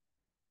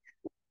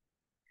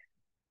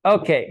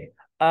 Okay.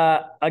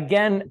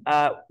 Again,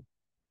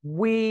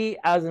 we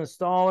as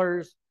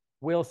installers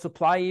will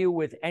supply you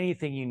with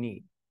anything you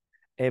need.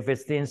 If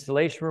it's the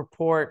installation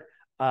report,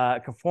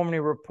 conformity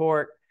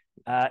report,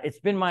 it's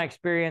been my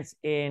experience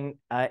in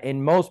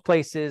most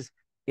places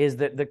is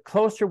that the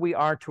closer we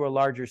are to a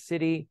larger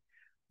city,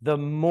 the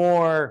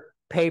more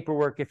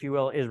paperwork, if you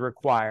will, is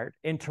required.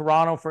 In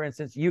Toronto, for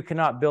instance, you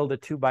cannot build a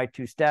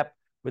 2x2 step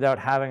without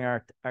having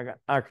our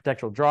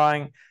architectural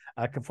drawing,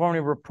 a conformity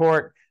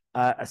report,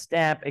 a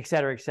stamp, et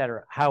cetera, et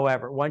cetera.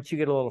 However, once you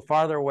get a little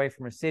farther away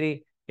from a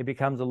city, it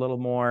becomes a little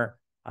more,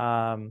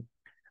 I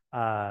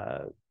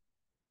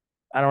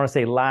don't want to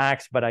say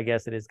lax, but I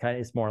guess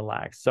it's more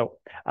lax. So,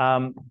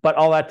 but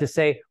all that to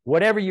say,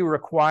 whatever you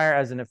require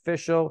as an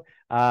official,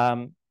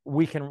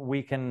 we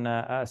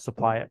can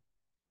supply it.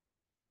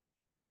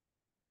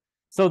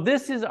 So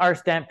this is our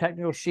stamp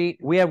technical sheet.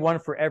 We have one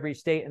for every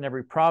state and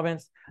every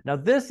province. Now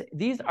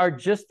these are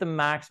just the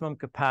maximum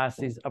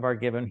capacities of our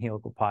given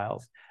helical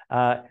piles.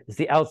 It's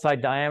the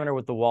outside diameter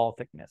with the wall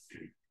thickness.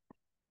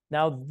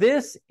 Now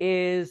this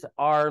is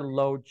our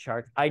load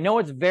chart. I know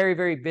it's very,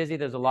 very busy.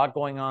 There's a lot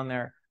going on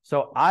there.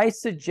 So I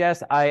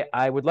suggest,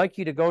 I would like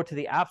you to go to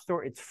the App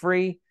Store. It's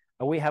free.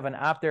 We have an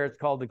app there. It's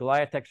called the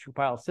GoliathTech True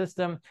Pile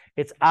System.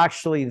 It's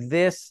actually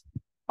this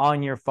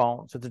on your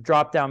phone. So it's a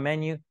drop-down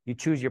menu. You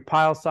choose your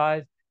pile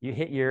size. you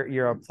hit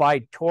your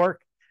applied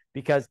torque,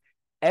 because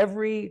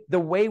the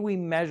way we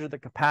measure the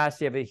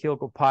capacity of a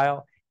helical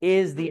pile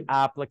is the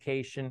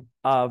application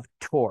of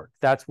torque.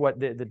 That's what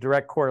the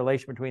direct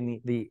correlation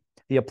between the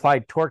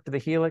applied torque to the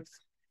helix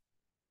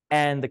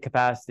and the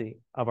capacity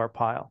of our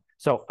pile.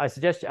 So I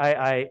suggest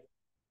I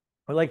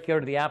would like to go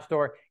to the App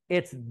Store.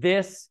 It's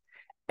this,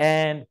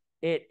 and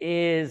it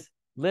is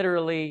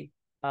literally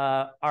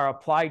our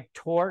applied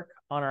torque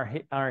on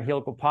our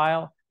helical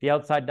pile, the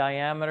outside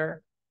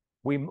diameter.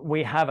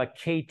 We have a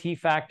KT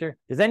factor.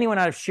 Does anyone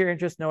out of sheer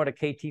interest know what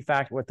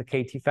the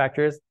KT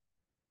factor is?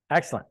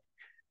 Excellent.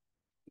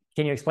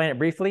 Can you explain it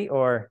briefly,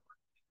 or?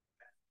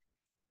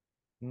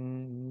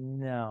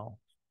 No,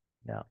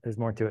 there's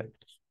more to it.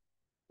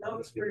 No,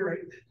 that's right.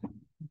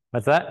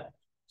 What's that?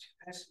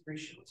 Capacity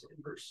ratio is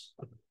inverse.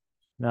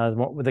 No, there's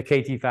more with the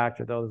KT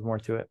factor, though. There's more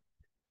to it.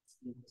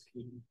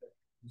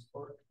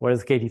 What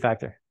is the KT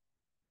factor?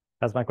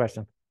 That's my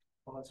question.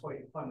 Well, that's why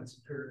you find it's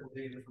empirical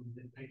data from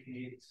the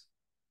 1980s.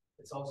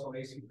 It's also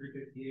AC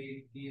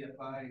 358,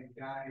 DFI,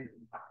 guide.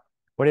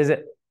 What is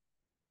it?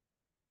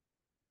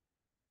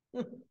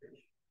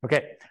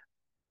 Okay.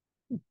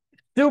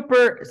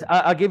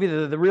 I'll give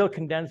you the real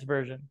condensed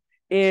version.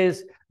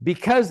 Is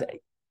because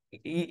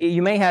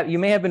you may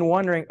have been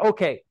wondering,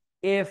 okay,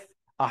 if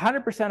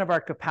 100% of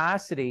our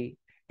capacity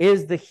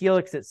is the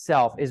helix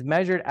itself, is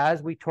measured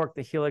as we torque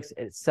the helix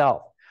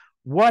itself,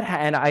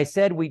 and I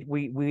said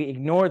we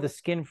ignore the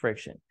skin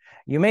friction.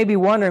 You may be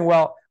wondering,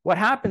 well, what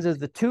happens is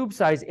the tube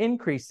size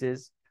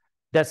increases,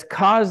 that's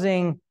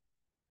causing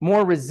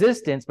more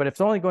resistance, but if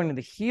it's only going to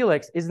the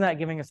helix, isn't that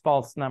giving us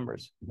false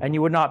numbers? And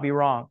you would not be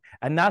wrong.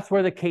 And that's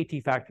where the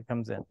KT factor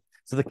comes in.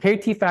 So the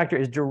KT factor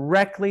is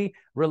directly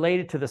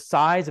related to the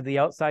size of the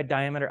outside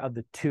diameter of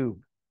the tube.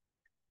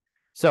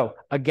 So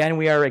again,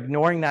 we are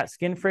ignoring that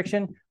skin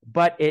friction,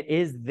 but it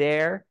is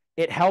there.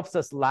 It helps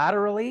us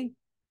laterally,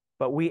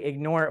 but we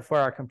ignore it for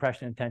our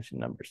compression and tension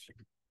numbers.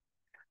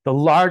 The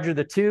larger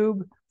the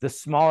tube, the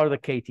smaller the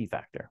KT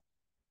factor.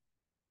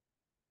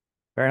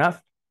 Fair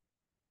enough?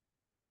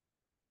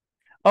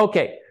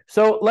 Okay,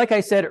 so like I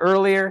said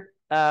earlier,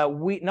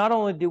 we not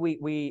only do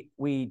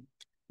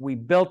we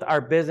built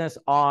our business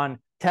on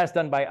tests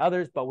done by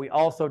others, but we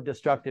also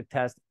destructive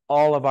test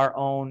all of our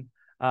own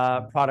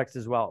products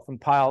as well, from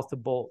piles to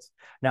bolts.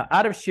 Now,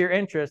 out of sheer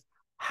interest,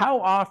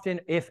 how often,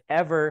 if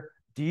ever,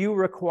 do you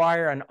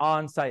require an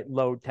on-site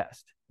load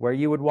test where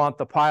you would want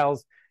the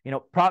piles,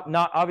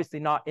 obviously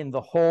not in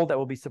the hole that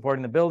will be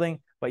supporting the building,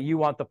 but you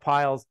want the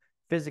piles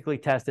physically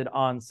tested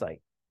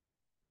on-site?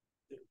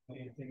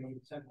 Anything over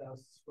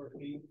 10,000 square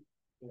feet.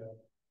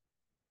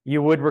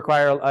 You would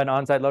require an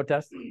on-site load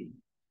test?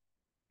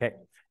 Okay.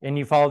 And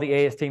you follow the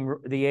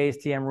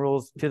ASTM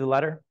rules to the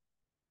letter?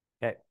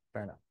 Okay,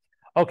 fair enough.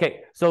 Okay,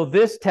 so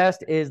this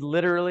test is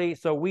literally,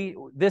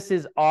 this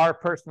is our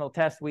personal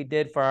test we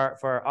did for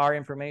our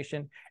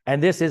information,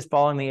 and this is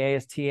following the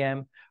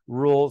ASTM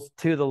rules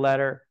to the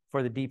letter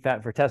for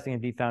testing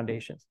of deep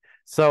foundations.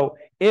 So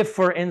if,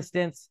 for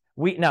instance,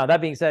 now that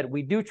being said,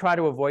 we do try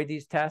to avoid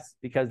these tests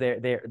because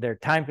they're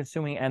time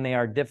consuming and they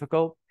are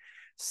difficult.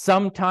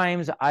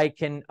 Sometimes I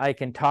can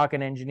talk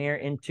an engineer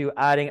into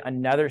adding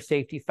another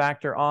safety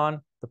factor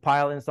on the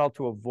pile install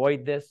to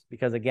avoid this,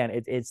 because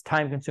again, it's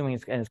time consuming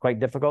and it's quite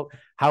difficult.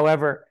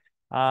 However,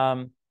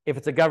 if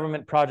it's a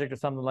government project or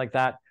something like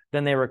that,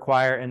 then they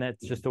require, and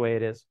that's just the way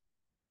it is.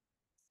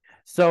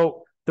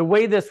 So the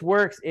way this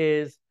works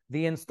is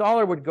the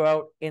installer would go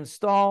out,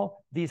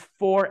 install these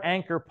 4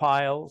 anchor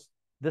piles,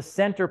 the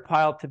center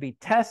pile to be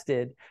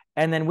tested,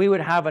 and then we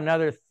would have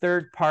another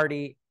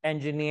third-party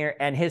engineer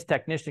and his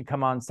technician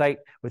come on site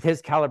with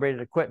his calibrated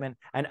equipment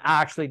and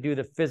actually do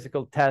the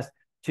physical test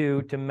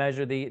to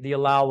measure the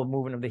allowable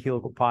movement of the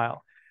helical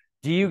pile.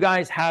 Do you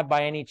guys have,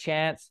 by any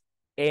chance,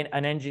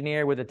 an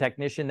engineer with a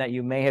technician that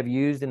you may have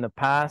used in the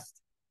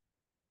past?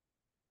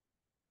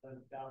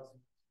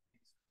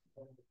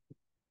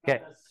 Okay.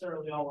 Not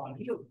necessarily all on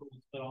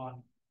helicals, but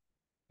on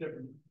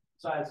different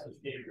sizes of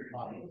gator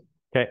piles.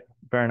 Okay,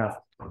 fair enough.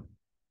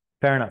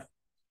 Fair enough.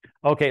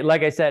 Okay,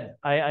 like I said,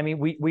 I mean,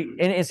 we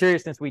in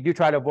seriousness, we do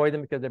try to avoid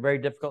them because they're very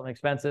difficult and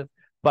expensive.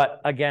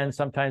 But again,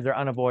 sometimes they're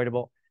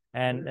unavoidable.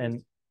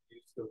 And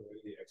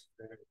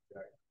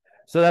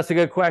so that's a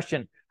good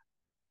question.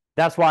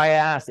 That's why I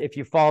asked if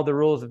you follow the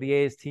rules of the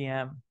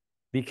ASTM,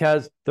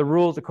 because the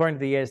rules according to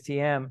the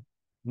ASTM,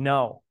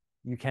 no,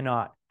 you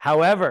cannot.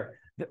 However,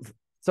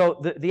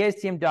 so the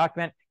ASTM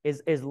document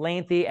is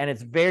lengthy and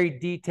it's very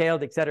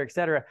detailed, et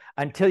cetera,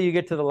 until you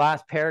get to the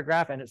last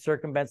paragraph and it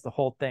circumvents the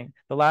whole thing.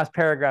 The last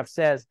paragraph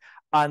says,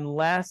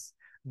 unless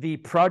the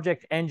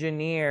project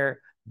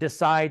engineer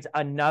decides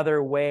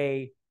another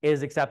way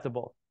is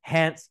acceptable,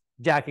 hence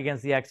jack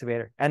against the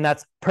excavator. And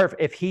that's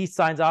perfect. If he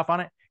signs off on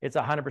it, it's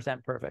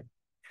 100% perfect.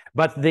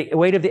 But the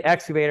weight of the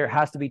excavator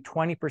has to be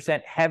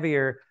 20%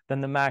 heavier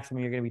than the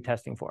maximum you're going to be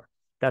testing for.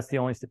 That's the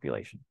only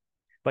stipulation.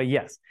 But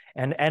yes,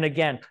 and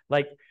again,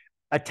 like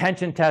a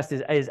tension test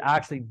is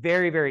actually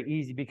very, very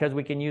easy because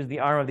we can use the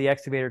arm of the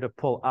excavator to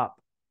pull up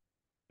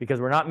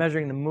because we're not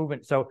measuring the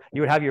movement. So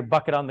you would have your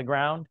bucket on the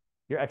ground,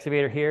 your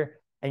excavator here.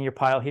 and your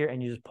pile here,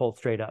 and you just pull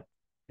straight up.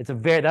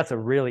 That's a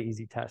really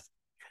easy test,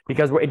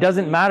 because it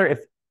doesn't matter if,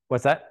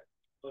 what's that?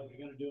 Well, if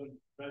you're gonna do an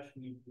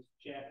impression, you just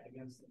jack it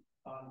against the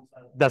bottom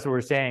side. That's what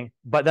we're saying.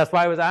 But that's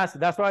why I was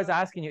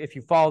asking you if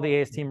you follow the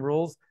AS team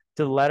rules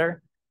to the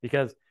letter,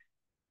 because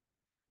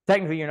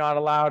technically you're not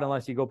allowed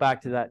unless you go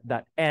back to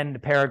that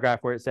end paragraph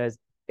where it says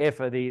if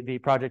the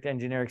project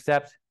engineer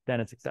accepts,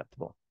 then it's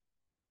acceptable.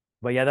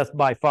 But yeah, that's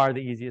by far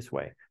the easiest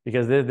way,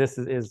 because this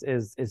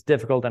is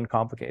difficult and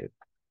complicated.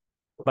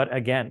 But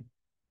again,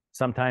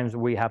 sometimes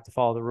we have to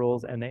follow the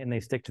rules, and they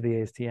stick to the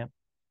ASTM.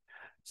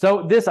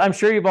 So this, I'm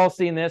sure you've all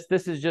seen this.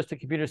 This is just a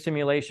computer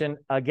simulation.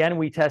 Again,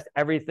 we test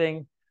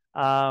everything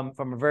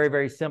from a very,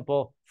 very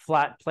simple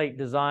flat plate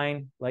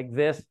design like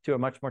this to a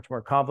much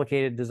more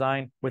complicated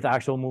design with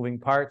actual moving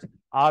parts.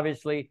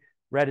 Obviously,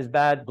 red is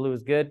bad, blue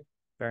is good.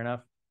 Fair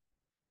enough.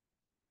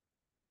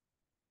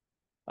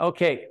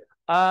 Okay.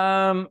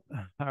 How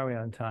are we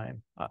on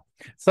time?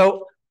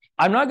 So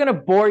I'm not going to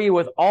bore you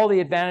with all the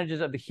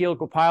advantages of the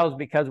helical piles,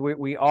 because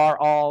we are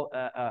all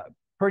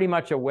pretty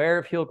much aware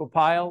of helical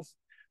piles.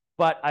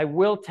 But I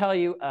will tell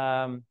you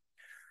kind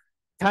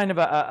of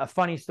a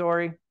funny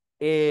story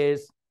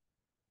is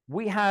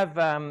we have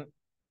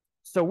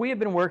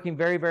been working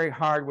very, very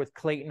hard with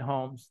Clayton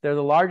Homes. They're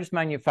the largest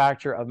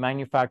manufacturer of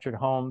manufactured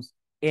homes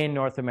in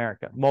North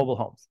America, mobile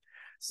homes.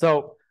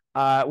 So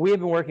we have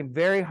been working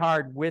very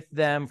hard with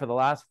them for the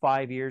last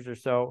 5 years or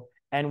so,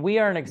 and we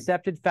are an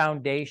accepted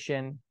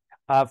foundation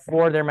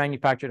for their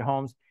manufactured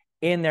homes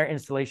in their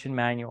installation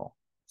manual.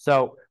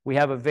 So we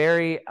have a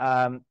very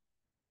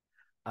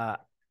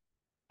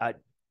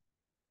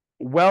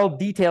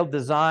well-detailed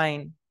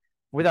design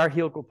with our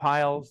helical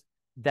piles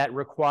that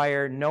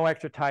require no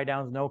extra tie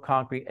downs, no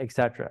concrete,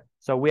 etc.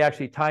 So we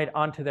actually tied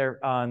onto their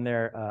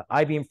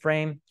I-beam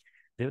frame.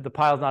 The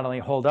piles not only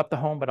hold up the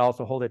home, but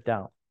also hold it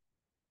down.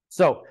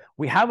 So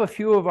we have a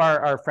few of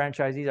our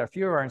franchisees, a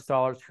few of our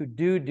installers who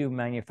do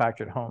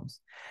manufactured homes.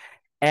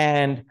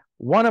 And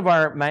one of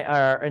our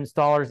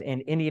installers in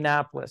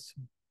Indianapolis,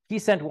 he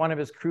sent one of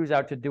his crews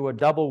out to do a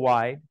double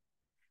wide.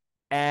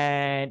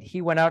 And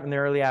he went out in the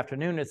early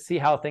afternoon to see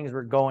how things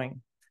were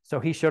going.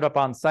 So he showed up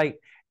on site,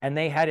 and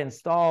they had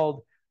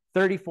installed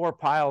 34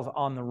 piles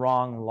on the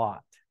wrong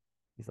lot.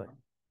 He's like,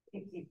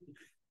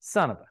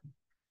 son of a.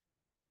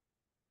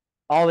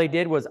 All they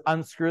did was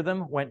unscrew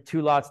them, went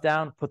 2 lots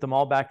down, put them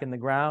all back in the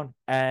ground,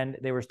 and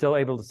they were still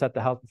able to set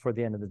the house before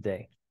the end of the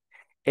day.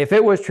 If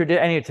it was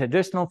any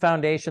traditional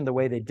foundation, the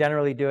way they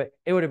generally do it,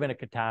 it would have been a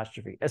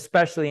catastrophe,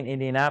 especially in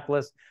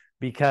Indianapolis,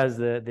 because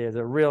there's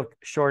a real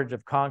shortage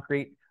of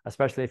concrete,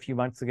 especially a few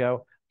months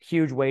ago.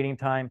 Huge waiting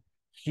time,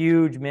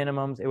 huge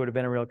minimums. It would have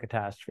been a real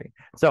catastrophe.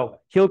 So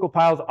helical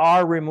piles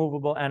are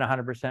removable and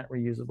 100%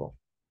 reusable.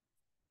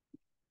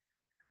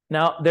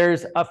 Now,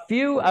 there's a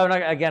few,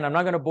 again, I'm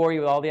not going to bore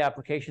you with all the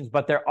applications,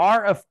 but there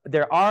are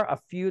a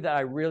few that I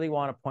really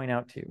want to point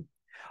out to you.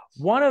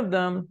 One of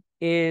them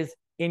is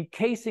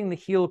encasing the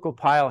helical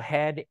pile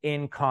head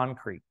in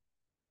concrete,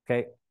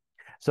 okay?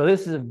 So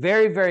this is a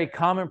very, very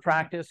common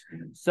practice.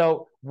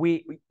 So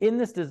in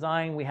this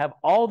design, we have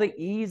all the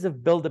ease of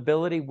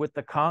buildability with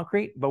the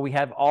concrete, but we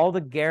have all the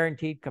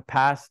guaranteed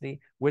capacity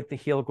with the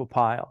helical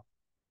pile.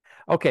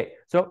 Okay,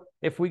 so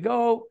if we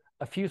go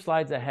a few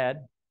slides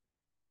ahead,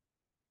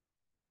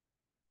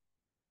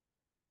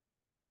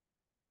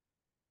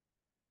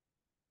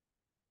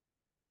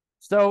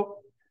 so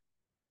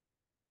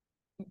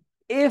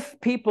if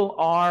people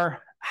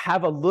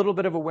have a little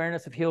bit of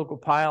awareness of helical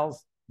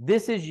piles,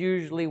 this is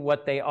usually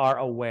what they are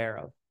aware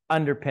of: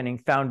 underpinning,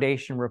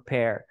 foundation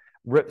repair,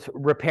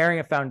 repairing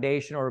a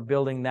foundation or a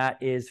building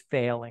that is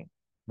failing,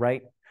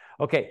 right?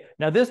 Okay,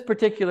 now this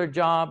particular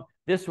job,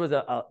 this was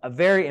a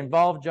very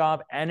involved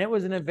job, and it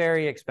was a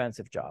very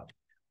expensive job,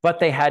 but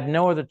they had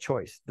no other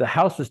choice. The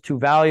house was too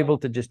valuable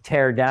to just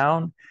tear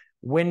down.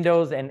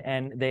 Windows,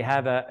 and they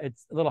have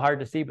it's a little hard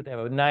to see, but they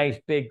have a nice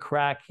big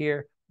crack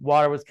here.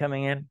 Water was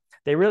coming in.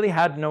 They really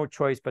had no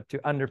choice but to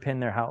underpin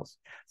their house.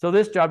 So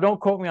this job,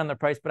 don't quote me on the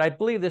price, but I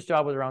believe this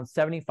job was around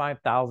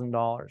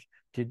 $75,000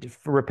 to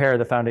repair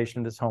the foundation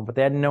of this home, but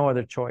they had no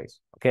other choice,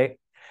 okay?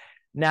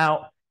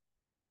 Now,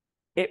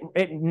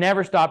 it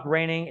never stopped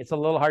raining. It's a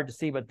little hard to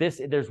see, but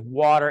there's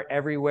water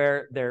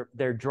everywhere.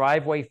 Their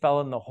driveway fell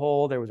in the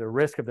hole. There was a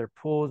risk of their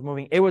pools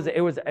moving. It was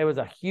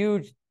a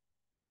huge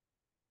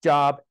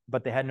job,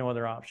 but they had no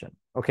other option,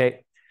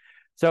 okay?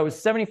 So it was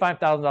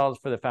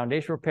 $75,000 for the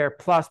foundation repair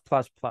plus.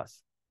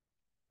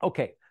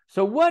 Okay,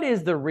 so what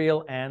is the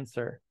real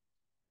answer?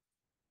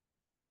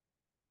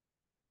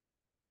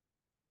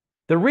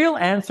 The real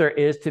answer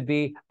is to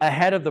be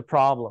ahead of the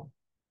problem.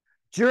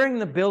 During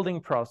the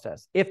building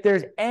process, if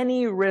there's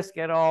any risk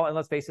at all, and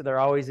let's face it, there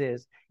always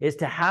is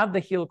to have the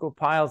helical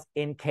piles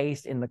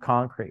encased in the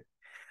concrete.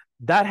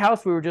 That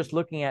house we were just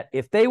looking at,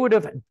 if they would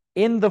have,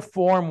 in the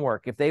formwork,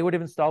 if they would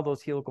have installed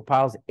those helical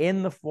piles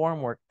in the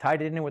formwork,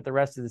 tied it in with the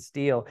rest of the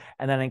steel,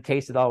 and then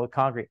encased it all with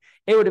concrete,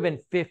 it would have been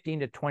 $15,000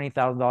 to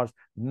 $20,000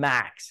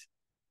 max.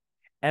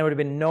 And it would have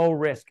been no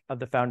risk of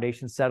the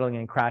foundation settling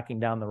and cracking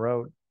down the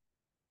road.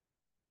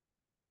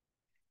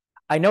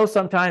 I know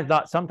sometimes,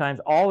 not sometimes,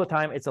 all the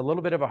time, it's a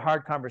little bit of a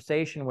hard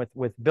conversation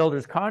with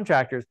builders,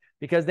 contractors,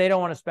 because they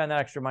don't want to spend that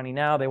extra money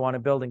now. They want to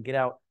build and get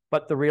out.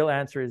 But the real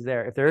answer is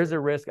there. If there is a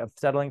risk of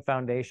settling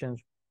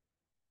foundations,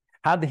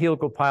 have the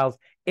helical piles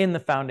in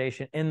the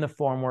foundation, in the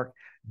formwork,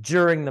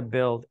 during the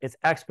build. It's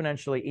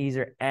exponentially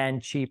easier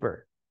and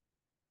cheaper.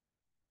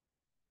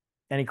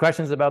 Any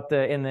questions about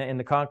in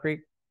the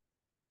concrete?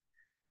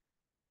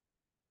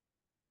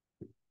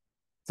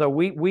 So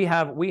we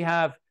have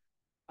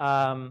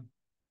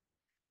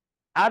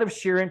out of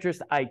sheer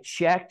interest, I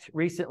checked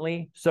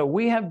recently. So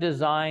we have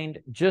designed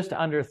just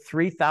under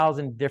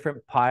 3,000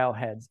 different pile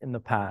heads in the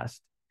past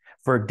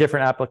for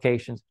different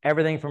applications.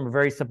 Everything from a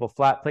very simple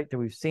flat plate that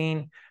we've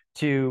seen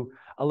to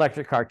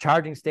electric car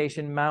charging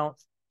station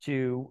mounts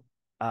to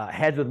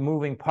heads with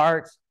moving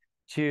parts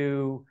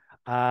to,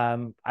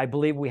 I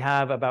believe we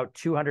have about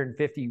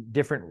 250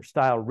 different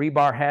style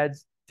rebar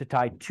heads to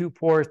tie 2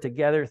 pours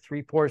together,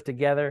 3 pours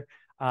together,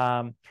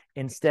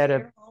 instead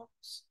of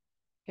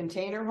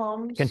container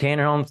homes.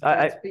 Container homes.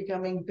 That's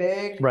becoming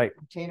big. Right.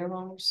 Container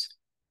homes.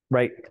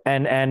 Right.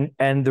 And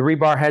the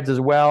rebar heads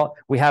as well.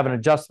 We have an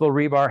adjustable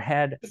rebar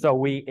head.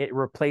 So it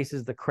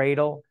replaces the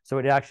cradle. So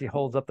it actually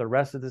holds up the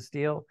rest of the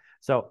steel.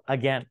 So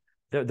again,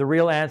 the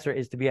real answer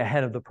is to be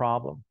ahead of the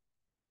problem.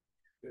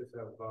 Guys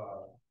have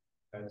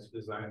heads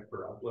designed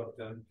for uplift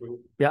then too?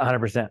 Yeah,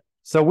 100%.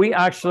 So we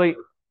actually,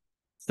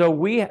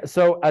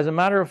 so as a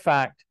matter of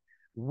fact,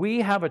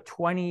 we have a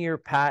 20-year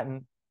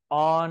patent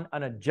on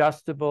an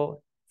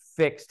adjustable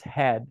fixed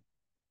head.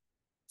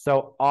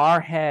 So our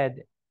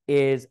head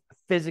is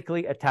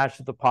physically attached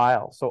to the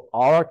pile. So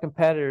all our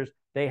competitors,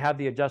 they have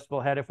the adjustable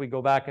head. If we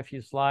go back a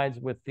few slides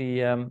with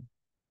the,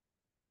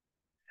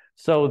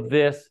 so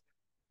this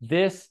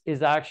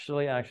is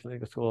actually,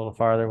 let's go a little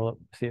farther, we'll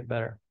see it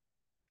better.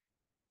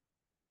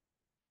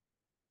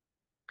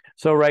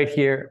 So right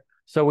here,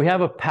 so we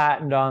have a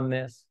patent on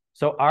this.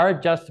 So our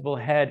adjustable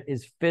head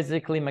is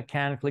physically,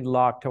 mechanically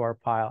locked to our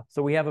pile.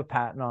 So we have a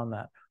patent on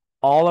that.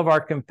 All of our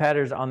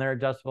competitors on their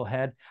adjustable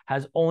head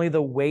has only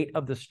the weight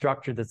of the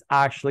structure that's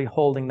actually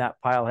holding that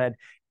pile head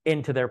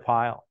into their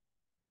pile.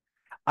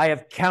 I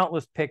have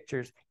countless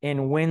pictures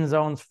in wind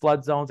zones,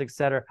 flood zones,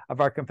 etc.,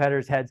 of our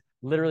competitors' heads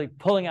literally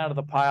pulling out of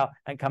the pile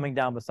and coming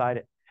down beside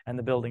it and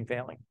the building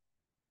failing.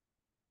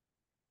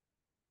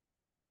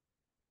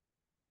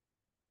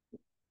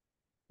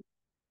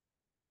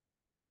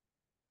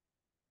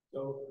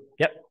 So,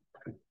 yep.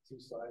 2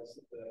 slides,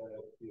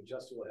 the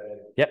adjustable head.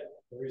 Yep.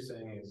 What you're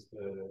saying is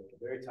the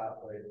very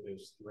top plate,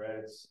 there's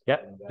threads.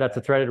 Yep, that's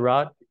a threaded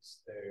rod.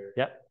 There.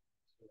 Yep.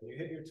 So when you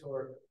hit your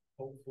torque,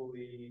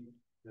 hopefully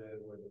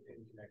where the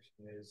pin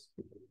connection is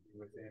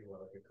within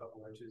what, like a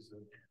couple inches of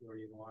where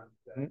you want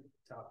that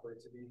top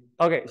plate to be.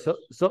 Okay,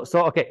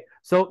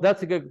 so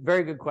that's a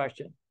very good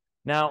question.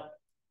 Now,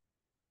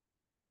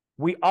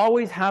 we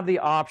always have the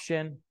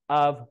option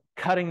of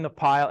cutting the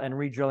pile and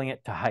re-drilling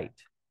it to height.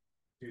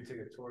 Do you take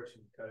a torch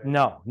and cut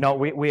it? No,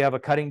 we have a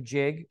cutting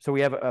jig. So we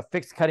have a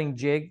fixed cutting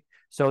jig.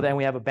 So then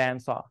we have a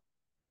bandsaw.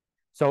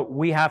 So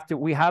we have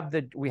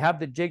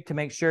the jig to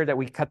make sure that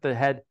we cut the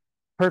head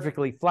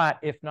perfectly flat.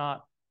 If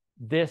not,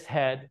 this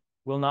head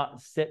will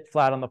not sit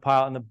flat on the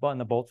pile and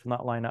the bolts will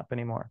not line up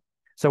anymore.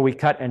 So we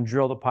cut and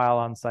drill the pile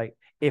on site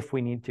if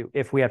we need to,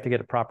 if we have to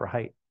get a proper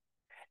height.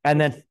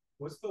 And then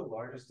what's the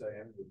largest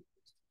diameter?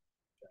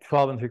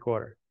 12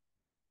 3/4.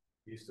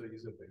 You still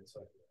use a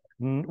bandsaw?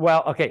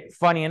 Well, okay,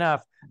 funny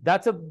enough,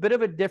 that's a bit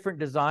of a different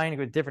design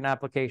with different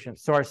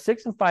applications. So our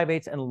 6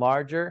 5/8 and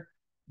larger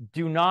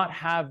do not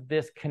have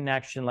this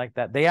connection like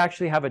that. They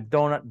actually have a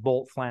donut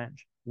bolt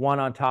flange,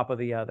 one on top of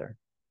the other.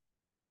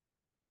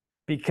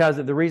 Because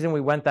the reason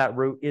we went that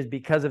route is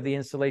because of the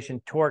installation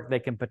torque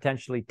they can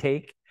potentially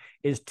take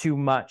is too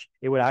much.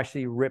 It would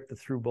actually rip the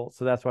through bolt.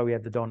 So that's why we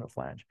have the donut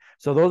flange.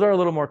 So those are a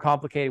little more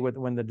complicated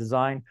when the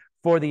design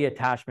for the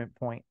attachment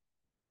point.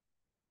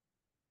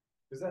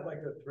 Is that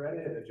like the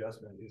threaded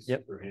adjustment is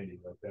super handy?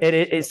 Like that?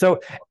 It is. So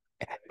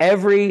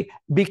every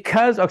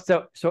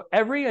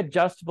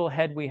adjustable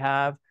head we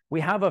have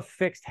a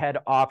fixed head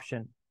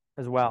option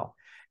as well.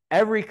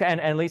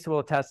 And Lisa will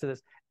attest to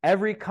this.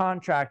 Every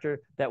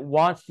contractor that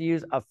wants to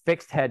use a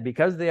fixed head,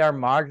 because they are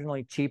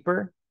marginally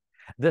cheaper,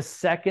 the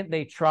second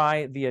they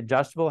try the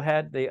adjustable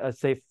head, they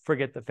say,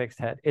 forget the fixed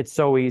head. It's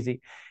so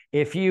easy.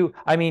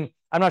 I'm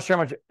not sure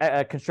how much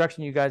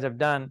construction you guys have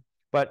done,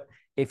 but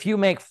if you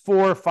make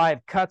 4 or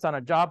 5 cuts on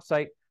a job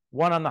site,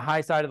 one on the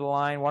high side of the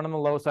line, one on the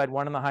low side,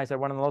 one on the high side,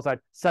 one on the low side,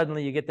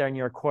 suddenly you get there and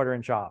you're a 1/4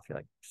 inch off. You're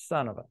like,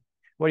 son of a,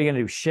 what are you going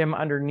to do? Shim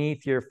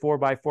underneath your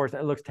 4x4s?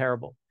 It looks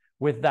terrible.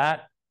 With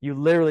that, you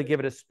literally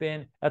give it a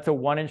spin. That's a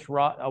 1 inch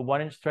rod, a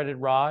 1 inch threaded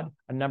rod,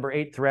 a number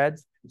 8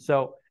 threads.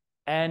 So,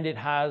 and it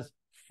has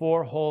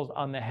 4 holes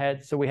on the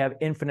head. So we have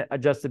infinite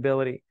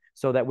adjustability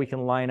so that we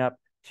can line up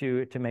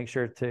to make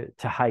sure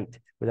to height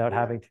without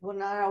having to. Well,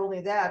 not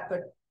only that,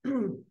 but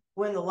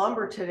when the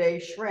lumber today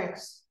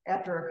shrinks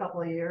after a couple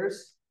of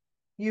years,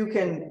 you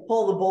can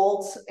pull the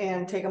bolts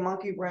and take a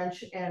monkey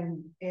wrench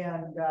and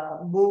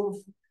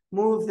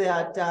move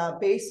that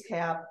base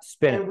cap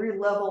Spin and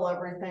re-level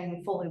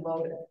everything fully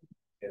loaded.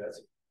 Yeah,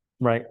 that's,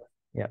 right?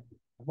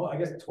 well, I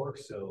guess torque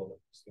still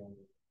is the only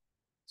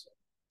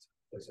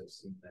place I've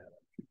seen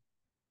that.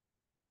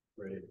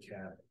 Rated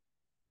cap.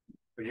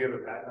 But you have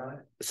a patent on it?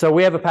 So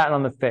we have a patent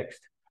on the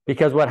fixed,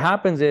 because what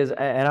happens is,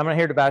 and I'm not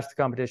here to bash the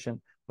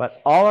competition,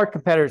 but all our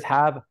competitors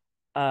have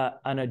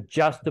an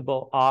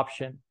adjustable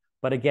option.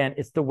 But again,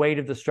 it's the weight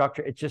of the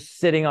structure. It's just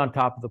sitting on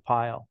top of the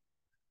pile.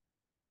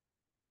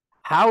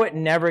 How it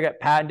never got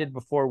patented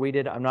before we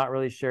did, I'm not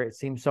really sure. It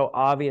seems so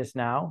obvious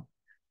now,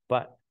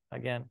 but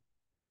again,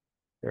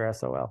 they're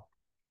SOL.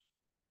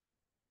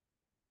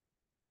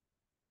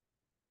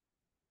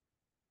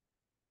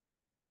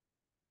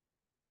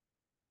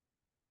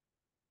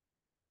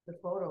 The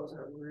photos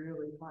are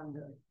really fun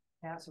to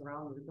pass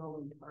around to the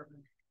building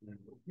department.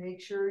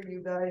 Make sure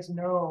you guys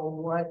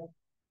know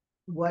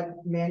what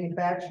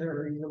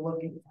manufacturer you're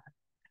looking at.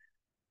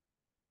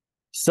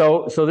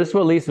 So this is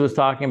what Lisa was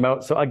talking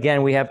about. So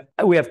again, we have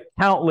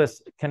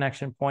countless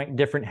connection point,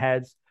 different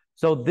heads.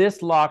 So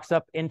this locks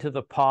up into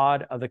the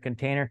pod of the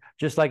container,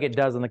 just like it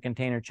does on the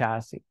container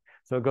chassis.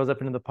 So it goes up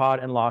into the pod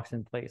and locks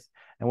in place.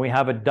 And we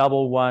have a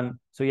double one.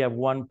 So you have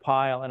one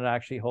pile and it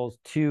actually holds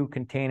two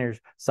containers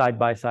side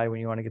by side when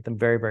you want to get them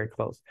very, very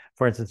close.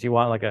 For instance, you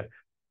want like a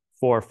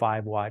 4 or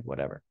 5 wide,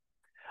 whatever.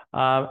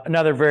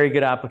 Another very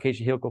good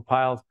application, helical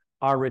piles,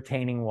 are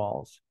retaining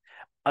walls.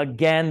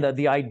 Again,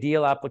 the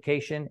ideal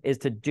application is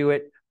to do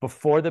it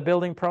before the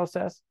building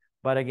process.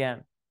 But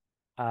again,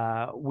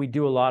 we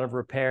do a lot of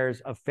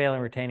repairs of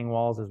failing retaining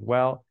walls as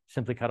well.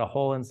 Simply cut a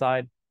hole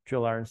inside,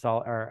 drill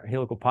our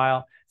helical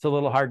pile. It's a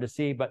little hard to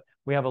see, but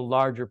we have a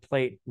larger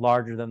plate,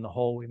 larger than the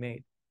hole we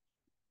made.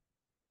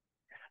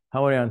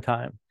 How are we on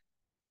time?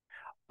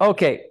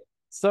 Okay,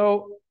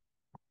 so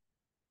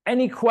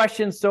any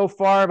questions so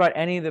far about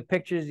any of the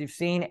pictures you've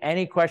seen?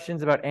 Any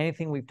questions about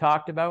anything we've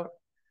talked about?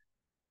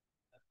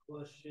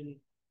 Question.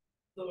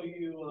 So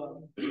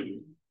you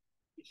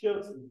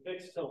showed some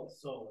fixed tilt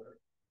solar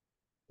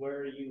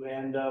where you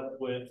end up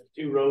with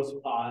 2 rows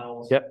of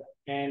piles. Yep.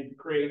 And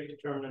create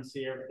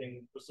determinacy,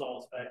 everything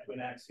resolves back to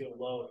an axial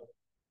load.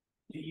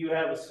 Do you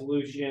have a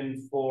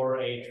solution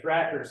for a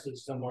tracker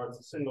system where it's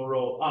a single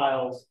row of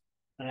piles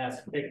and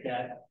has to pick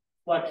that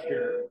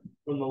flexure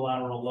from the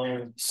lateral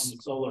load on the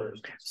solar?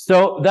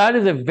 So that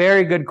is a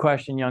very good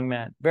question, young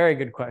man. Very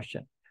good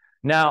question.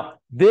 Now,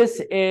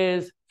 this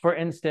is, for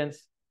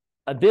instance,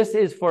 this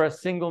is for a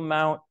single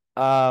mount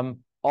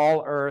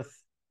all earth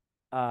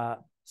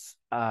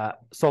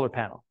solar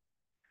panel.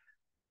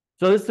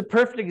 So this is a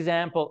perfect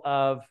example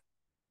of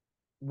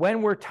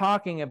when we're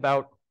talking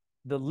about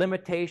the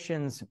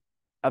limitations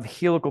of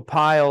helical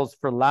piles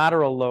for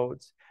lateral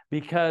loads,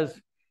 because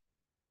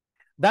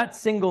that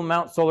single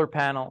mount solar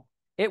panel,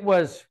 it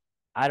was,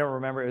 I don't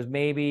remember, it was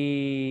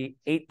maybe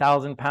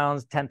 8,000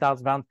 pounds,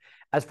 10,000 pounds.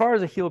 As far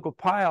as a helical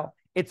pile,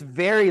 it's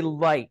very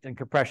light in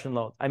compression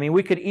loads. I mean,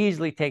 we could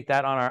easily take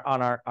that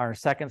on our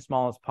second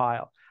smallest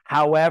pile.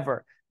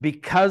 However,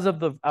 because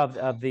of the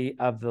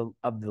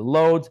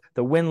loads,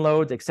 the wind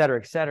loads, et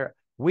cetera,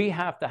 we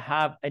have to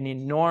have an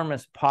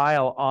enormous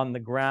pile on the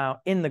ground,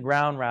 in the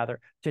ground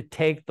rather, to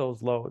take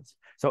those loads.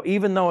 So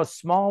even though a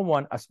small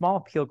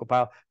helical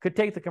pile could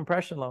take the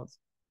compression loads,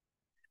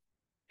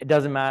 it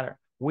doesn't matter.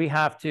 We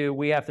have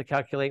to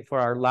calculate for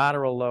our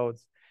lateral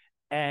loads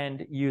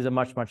and use a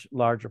much, much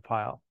larger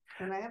pile.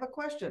 And I have a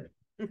question.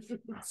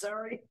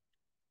 Sorry.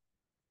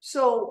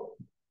 So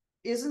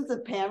isn't the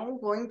panel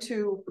going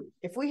to,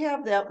 if we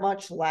have that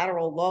much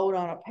lateral load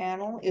on a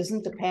panel,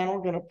 isn't the panel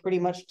going to pretty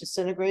much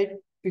disintegrate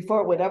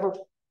before it would ever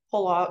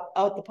pull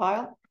out the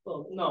pile?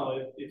 Well, no,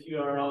 if you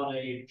are on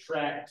a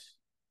tracked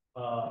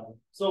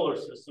solar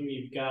system,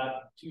 you've got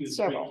 2 to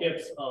 3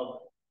 kips of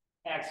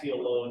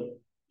axial load.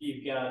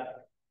 You've got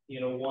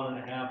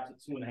 1.5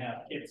 to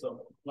 2.5 kips of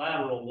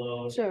lateral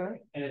load. Sure.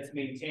 And it's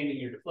maintaining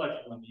your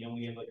deflection limit. You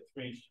only have like a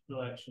 3-inch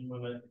deflection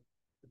limit at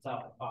the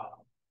top of the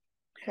pile.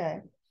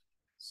 Okay.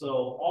 So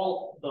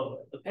all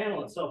the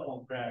panel itself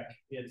won't crack.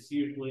 It's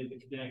usually the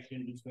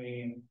connection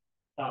between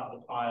top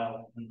of the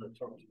pile and the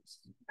torque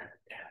system.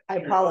 I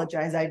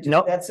apologize.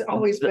 Nope. That's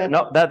always been.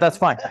 No, that's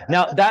fine.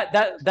 Now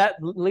that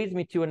leads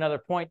me to another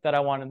point that I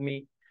wanted to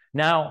meet.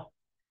 Now,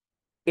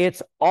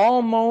 it's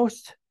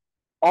almost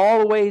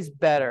always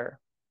better,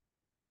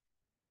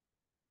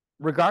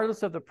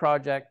 regardless of the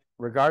project,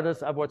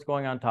 regardless of what's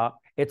going on top,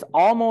 it's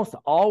almost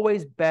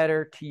always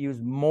better to use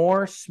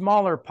more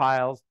smaller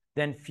piles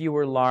than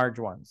fewer large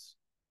ones,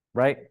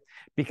 right?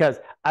 Because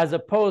as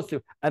opposed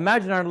to,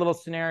 imagine our little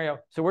scenario.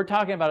 So we're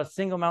talking about a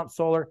single mount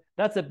solar.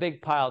 That's a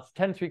big pile. It's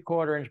 10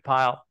 3/4 inch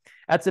pile.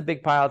 That's a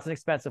big pile. It's an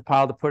expensive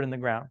pile to put in the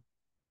ground.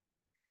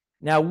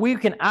 Now we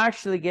can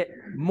actually get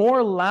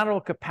more lateral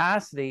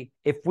capacity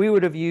if we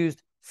would have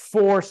used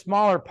 4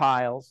 smaller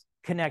piles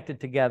connected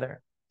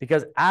together.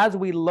 Because as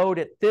we load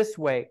it this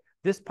way,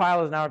 this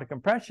pile is now under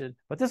compression,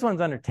 but this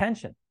one's under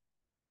tension.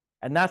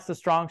 And that's the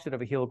strong suit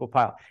of a helical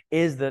pile,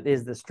 is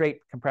the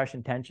straight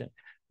compression tension.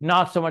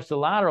 Not so much the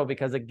lateral,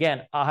 because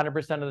again,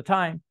 100% of the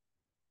time,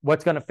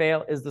 what's going to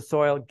fail is the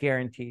soil,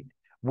 guaranteed.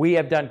 We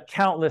have done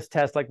countless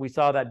tests, like we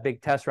saw that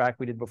big test rack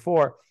we did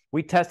before.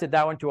 We tested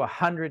that one to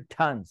 100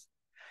 tons.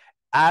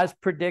 As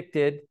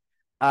predicted,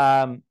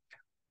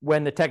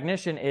 when the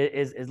technician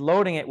is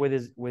loading it with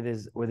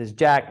his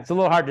jack, it's a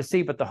little hard to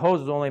see, but the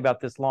hose is only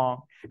about this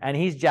long, and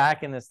he's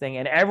jacking this thing,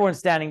 and everyone's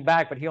standing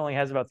back, but he only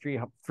has about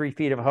three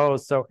feet of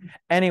hose. So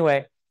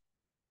anyway,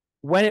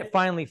 when it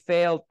finally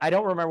failed, I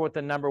don't remember what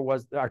the number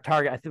was. Our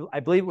target, I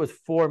believe it was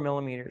 4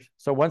 millimeters.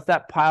 So once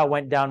that pile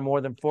went down more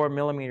than 4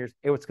 millimeters,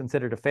 it was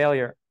considered a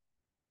failure.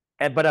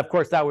 But of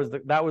course, that was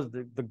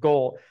the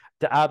goal,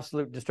 to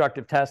absolute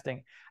destructive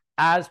testing.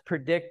 As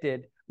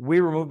predicted,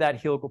 we removed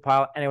that helical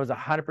pile, and it was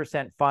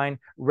 100% fine,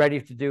 ready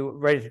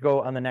to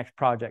go on the next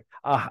project.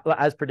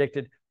 As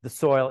predicted, the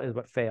soil is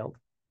what failed.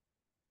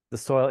 The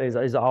soil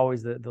is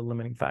always the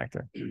limiting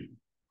factor.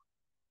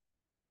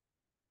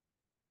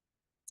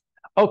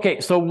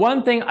 Okay, so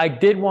one thing I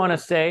did want to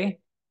say,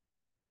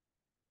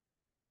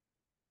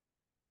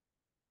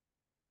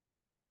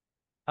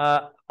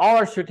 all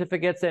our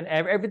certificates and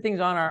everything's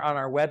on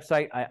our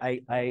website.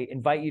 I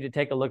invite you to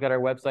take a look at our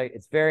website.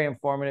 It's very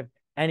informative.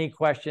 Any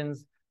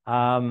questions,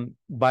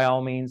 by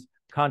all means,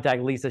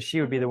 contact Lisa.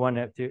 She would be the one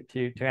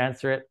to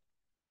answer it.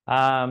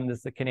 This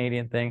is the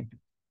Canadian thing.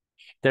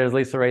 There's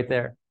Lisa right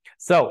there.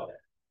 So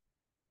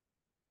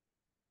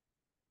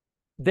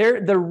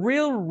the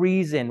real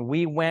reason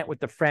we went with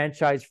the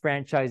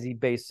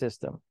franchisee-based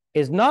system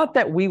is not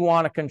that we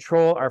want to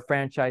control our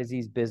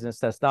franchisees' business.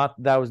 That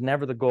was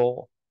never the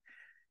goal.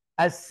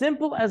 As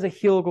simple as a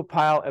helical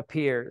pile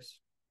appears,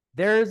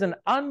 there is an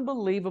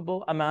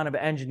unbelievable amount of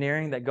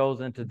engineering that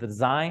goes into the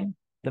design,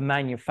 the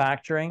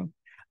manufacturing,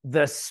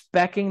 the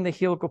speccing the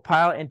helical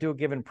pile into a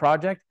given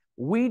project.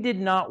 We did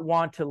not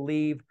want to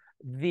leave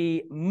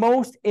the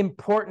most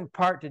important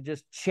part to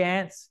just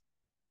chance.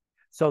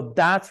 So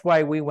that's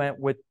why we went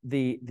with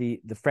the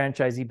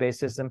franchisee-based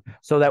system,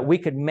 so that we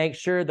could make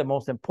sure the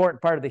most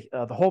important part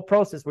of the whole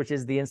process, which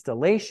is the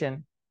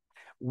installation,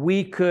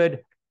 we could,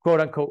 quote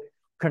unquote,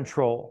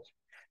 control.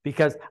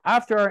 Because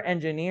after our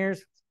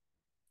engineers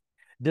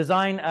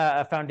design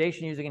a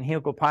foundation using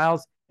helical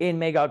piles in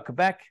Magog,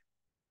 Quebec,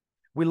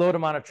 we load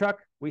them on a truck,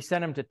 we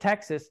send them to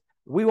Texas.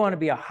 We want to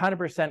be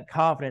 100%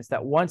 confident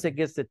that once it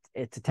gets to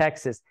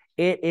Texas,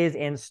 it is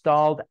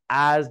installed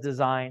as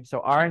designed. So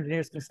our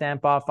engineers can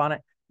stamp off on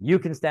it. You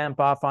can stamp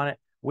off on it.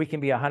 We can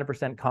be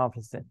 100%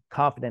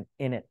 confident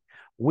in it.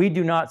 We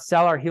do not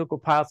sell our helical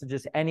piles to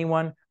just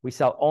anyone. We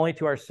sell only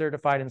to our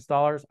certified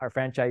installers, our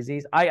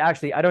franchisees. I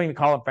don't even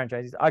call them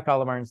franchisees. I call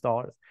them our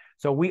installers.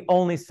 So we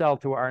only sell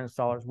to our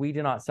installers. We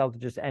do not sell to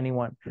just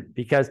anyone,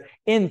 because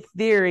in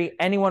theory,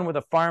 anyone with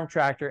a farm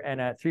tractor and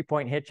a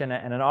 3-point hitch and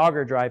an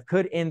auger drive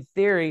could, in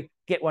theory,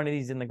 get one of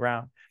these in the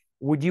ground.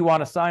 Would you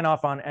want to sign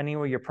off on any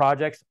of your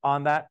projects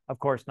on that? Of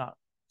course not.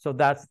 So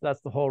that's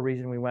the whole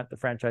reason we went the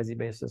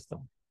franchisee-based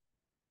system.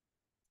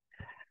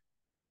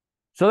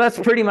 So that's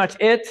pretty much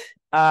it.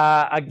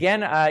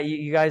 Again,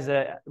 you guys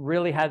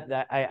really had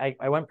that.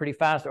 I went pretty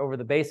fast over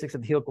the basics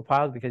of the helical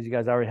piles because you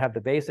guys already have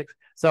the basics.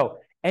 So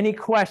any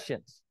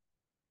questions?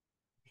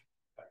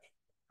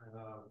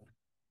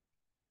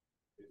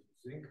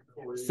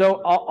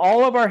 So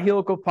all of our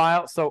helical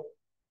piles, are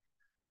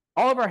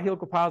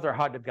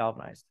hot dip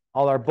galvanized.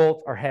 All our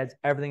bolts, our heads,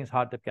 everything is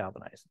hot dip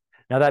galvanized.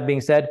 Now, that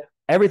being said,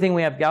 everything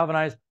we have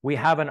galvanized, we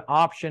have an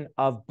option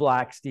of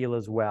black steel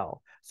as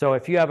well. So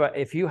if you have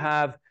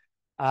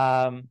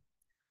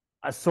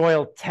a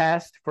soil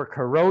test for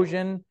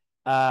corrosion,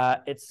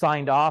 it's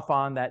signed off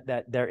on that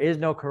there is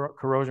no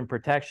corrosion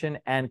protection,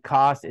 and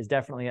cost is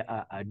definitely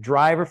a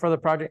driver for the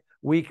project.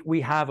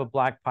 We have a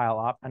black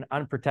pile an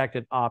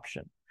unprotected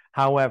option.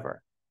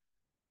 However,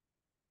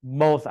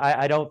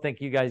 I don't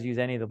think you guys use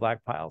any of the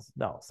black piles.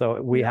 No.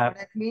 So we have.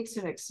 It meets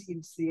and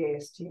exceeds the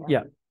ASTM.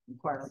 Yeah.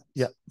 Requirements.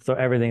 Yeah. So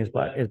everything is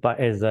black, is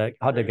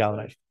hot dip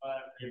galvanized.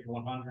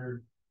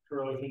 100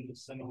 corrosion to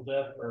single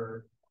dip,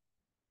 or.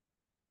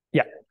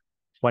 Yeah.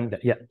 One day.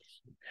 Yeah.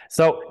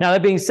 So now,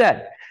 that being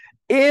said,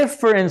 if,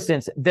 for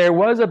instance, there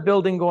was a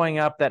building going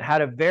up that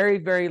had a very,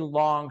 very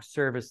long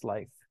service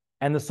life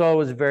and the soil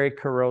was very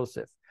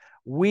corrosive,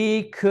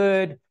 we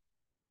could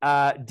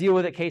deal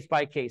with it case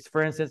by case.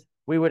 For instance,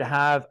 we would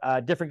have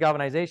a different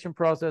galvanization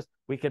process.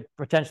 We could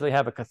potentially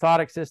have a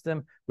cathodic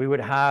system. We would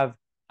have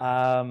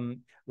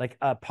like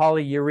a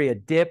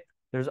polyurea dip.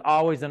 There's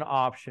always an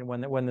option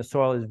when the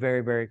soil is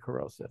very, very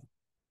corrosive.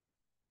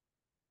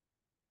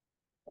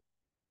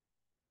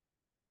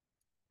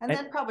 And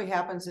that probably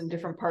happens in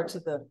different parts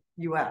of the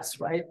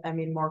U.S., right? I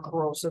mean, more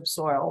corrosive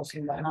soils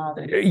and whatnot.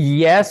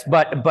 Yes,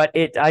 but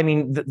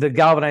the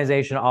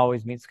galvanization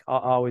always meets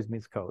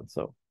code.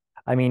 So,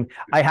 I mean,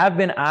 I have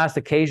been asked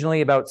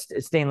occasionally about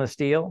stainless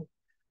steel.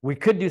 We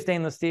could do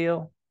stainless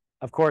steel.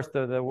 Of course,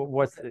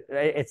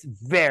 it's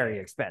very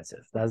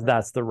expensive.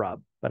 That's the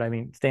rub. But I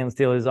mean, stainless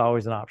steel is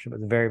always an option,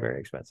 but it's very,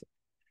 very expensive.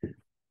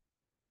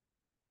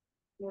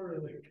 Or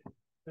like,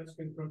 that's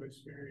been from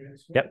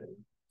experience. Yep.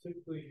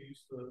 Typically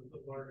use the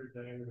larger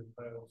diameter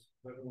piles.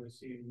 I've only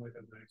seen like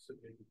a nice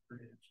big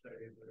 3-inch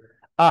diameter.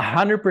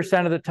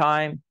 100% of the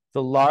time,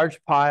 the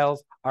large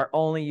piles are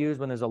only used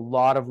when there's a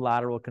lot of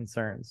lateral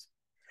concerns.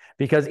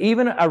 Because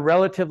even a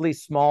relatively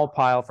small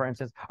pile, for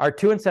instance, our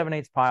 2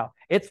 7/8 pile,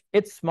 it's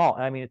small.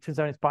 I mean, a 2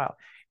 7/8 pile,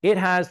 it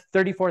has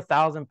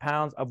 34,000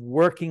 pounds of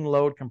working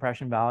load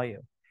compression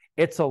value.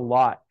 It's a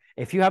lot.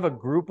 If you have a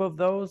group of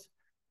those,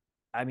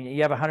 I mean,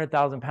 you have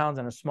 100,000 pounds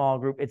in a small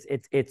group. It's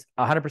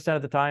 100%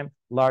 of the time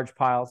large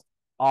piles,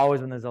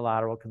 always when there's a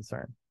lateral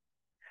concern.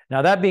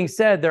 Now, that being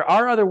said, there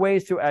are other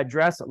ways to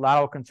address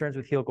lateral concerns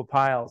with helical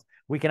piles.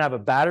 We can have a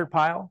battered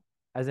pile,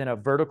 as in a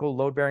vertical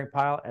load-bearing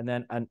pile, and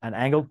then an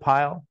angled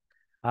pile.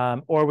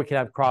 Or we could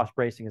have cross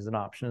bracing as an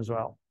option as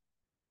well.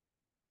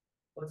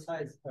 What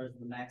size is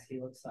the max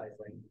helix size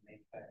like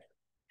manufacturer?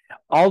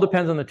 All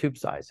depends on the tube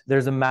size.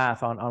 There's a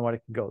math on what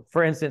it can go.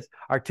 For instance,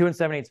 our 2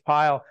 7/8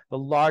 pile, the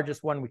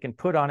largest one we can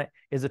put on it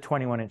is a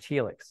 21-inch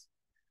helix.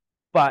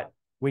 But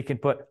we can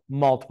put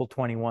multiple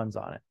 21s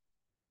on it.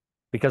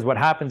 Because what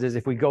happens is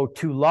if we go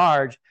too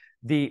large,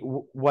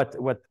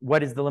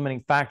 what is the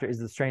limiting factor is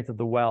the strength of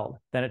the weld.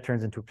 Then it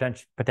turns into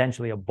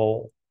potentially a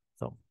bowl.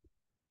 So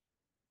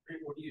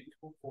What do you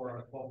go for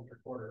on a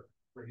 12-3/4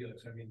 for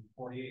helix? I mean,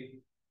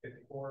 48,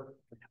 54?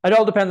 it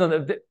all depends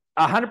on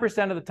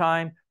 100% of the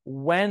time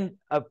when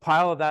a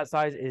pile of that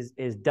size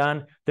is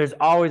done, there's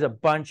always a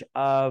bunch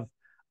of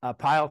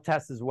pile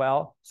tests as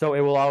well. So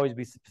it will always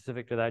be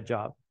specific to that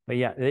job. But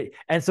yeah,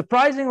 and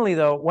surprisingly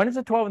though, when it's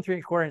a 12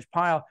 3/4 inch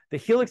pile, the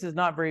helix is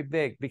not very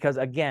big because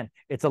again,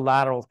 it's a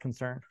lateral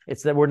concern.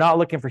 It's that we're not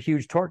looking for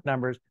huge torque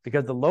numbers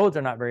because the loads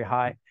are not very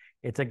high.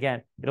 It's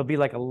again, it'll be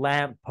like a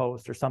lamp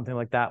post or something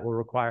like that will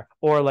require,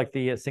 or like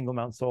the single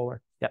mount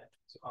solar. Yeah.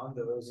 So on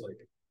those, like,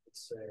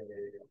 let's say,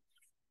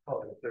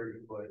 call it a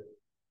 30-foot,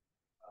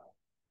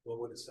 what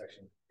would the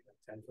section,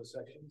 10-foot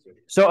sections? Or?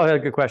 So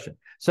good question.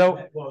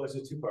 So, well,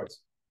 there's two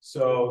parts.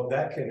 So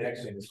that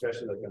connection,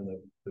 especially like on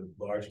the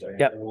large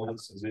diameter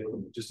ones, is it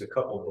just a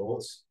couple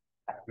bolts?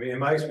 I mean, in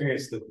my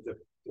experience, the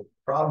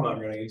problem I'm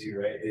running into,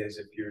 right, is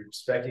if you're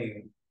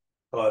speccing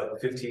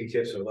 15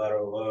 kips of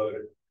lateral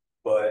load,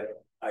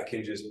 but I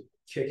can just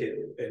kick it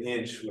an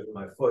inch with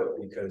my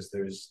foot because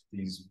there's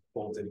these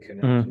bolted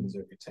connections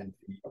every 10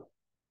 feet.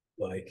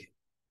 Like,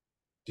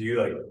 do you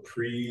like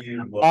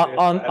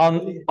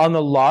on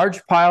the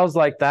large piles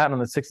like that, on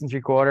the 6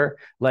 3/4,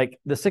 like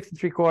the 6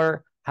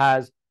 3/4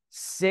 has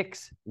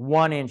 6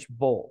 1-inch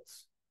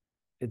bolts.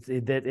 It's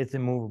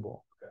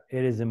immovable. Okay.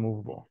 It is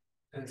immovable.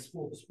 And it's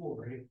spool to spool,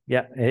 right?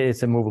 Yeah,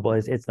 it's immovable.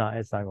 It's not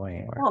going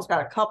anywhere. Well, it's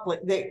got a couple.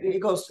 It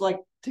goes like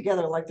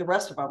together like the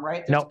rest of them,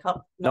 right? There's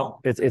no,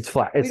 it's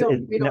flat.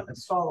 We don't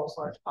install those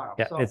large piles.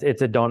 Yeah, so.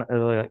 it's a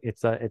donut.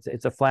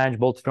 It's a flange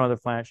bolted to another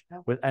flange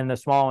and the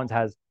small ones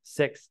has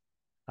 6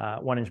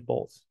 1-inch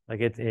bolts.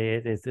 Like it's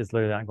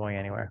literally not going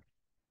anywhere.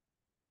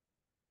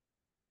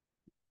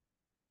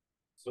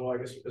 So I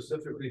guess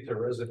specifically to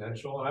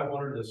residential, I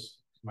wondered this.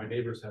 My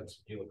neighbors had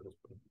some helicals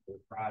in the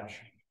garage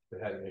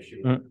that had an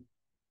issue.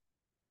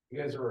 You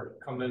guys ever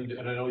come in,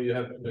 and I know you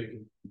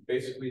can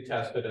basically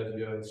test it as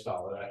you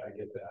install it. I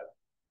get that.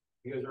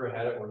 You guys ever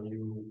had it where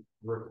you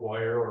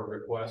require or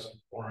request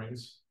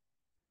borings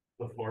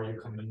before you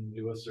come in and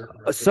do a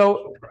certain?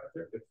 So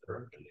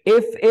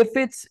if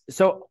it's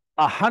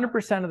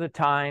 100% of the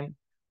time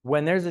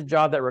when there's a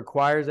job that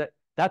requires it,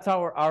 that's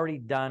how we're already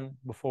done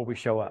before we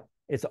show up.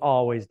 It's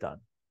always done.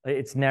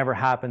 It's never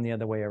happened the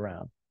other way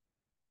around.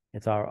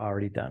 It's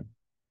already done.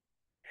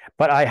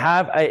 But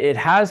it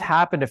has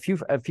happened. A few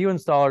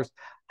installers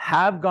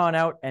have gone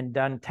out and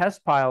done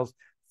test piles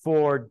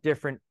for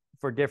different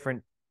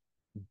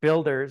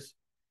builders,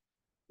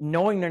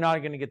 knowing they're not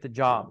going to get the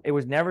job. It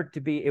was never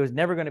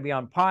going to be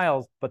on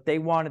piles, but they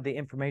wanted the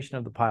information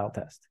of the pile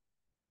test.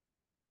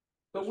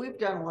 But we've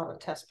done a lot of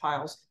test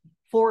piles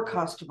for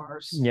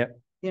customers. Yep.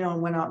 You know,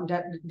 and went out and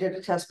did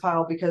a test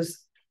pile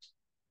because,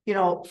 you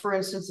know, for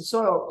instance, the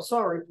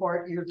soil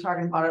report, you're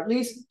talking about at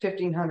least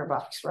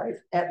 $1,500, right?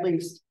 At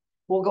least.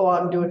 We'll go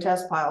out and do a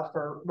test pile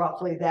for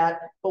roughly that,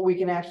 but we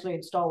can actually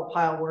install a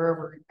pile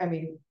wherever. I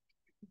mean,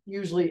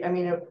 usually,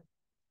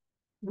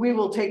 we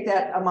will take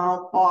that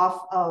amount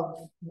off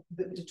of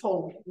the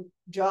total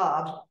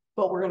job,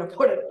 but we're going to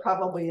put it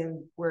probably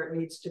in where it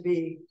needs to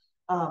be.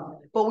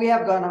 But we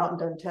have gone out and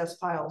done test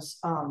piles.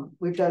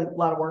 We've done a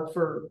lot of work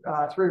for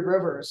Three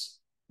Rivers,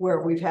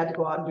 where we've had to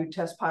go out and do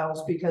test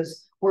piles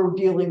because we're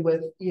dealing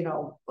with, you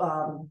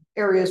know,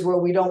 areas where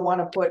we don't want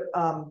to put,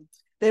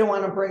 they don't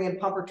want to bring in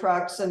pumper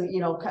trucks and, you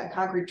know,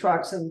 concrete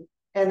trucks and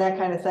that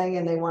kind of thing.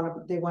 And they want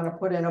to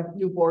put in a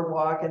new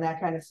boardwalk and that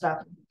kind of stuff.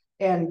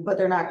 But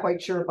they're not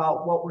quite sure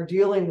about what we're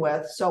dealing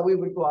with. So we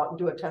would go out and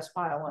do a test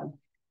pile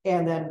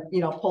and then, you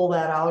know, pull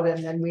that out.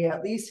 And then we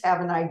at least have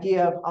an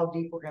idea of how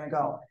deep we're going to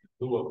go.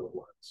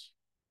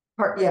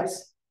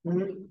 Yes.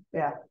 Mm-hmm.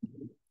 Yeah.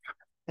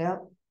 Yeah.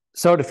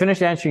 So to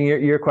finish answering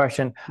your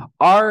question,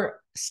 our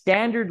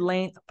standard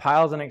length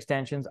piles and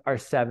extensions are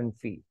 7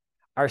 feet.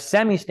 Our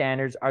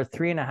semi-standards are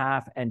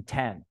 3.5 and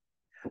 10,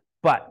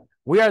 but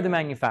we are the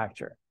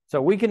manufacturer. So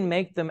we can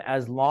make them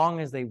as long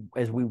as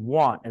we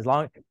want,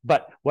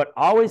 but what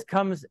always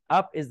comes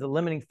up is the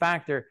limiting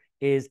factor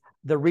is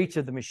the reach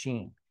of the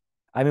machine.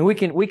 I mean, we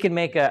can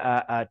make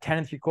a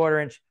 10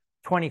 3/4 inch,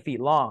 20 feet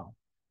long,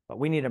 but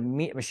we need a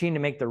machine to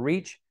make the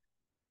reach,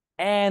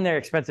 and they're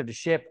expensive to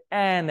ship,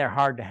 and they're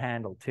hard to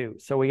handle too.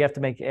 So we have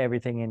to make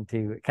everything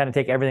into, kind of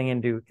take everything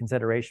into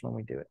consideration when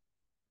we do it.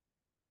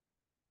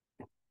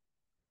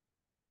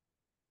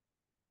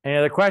 Any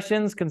other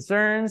questions,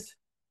 concerns?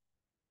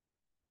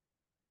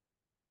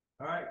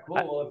 All right, cool.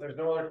 Well, if there's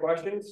no other questions.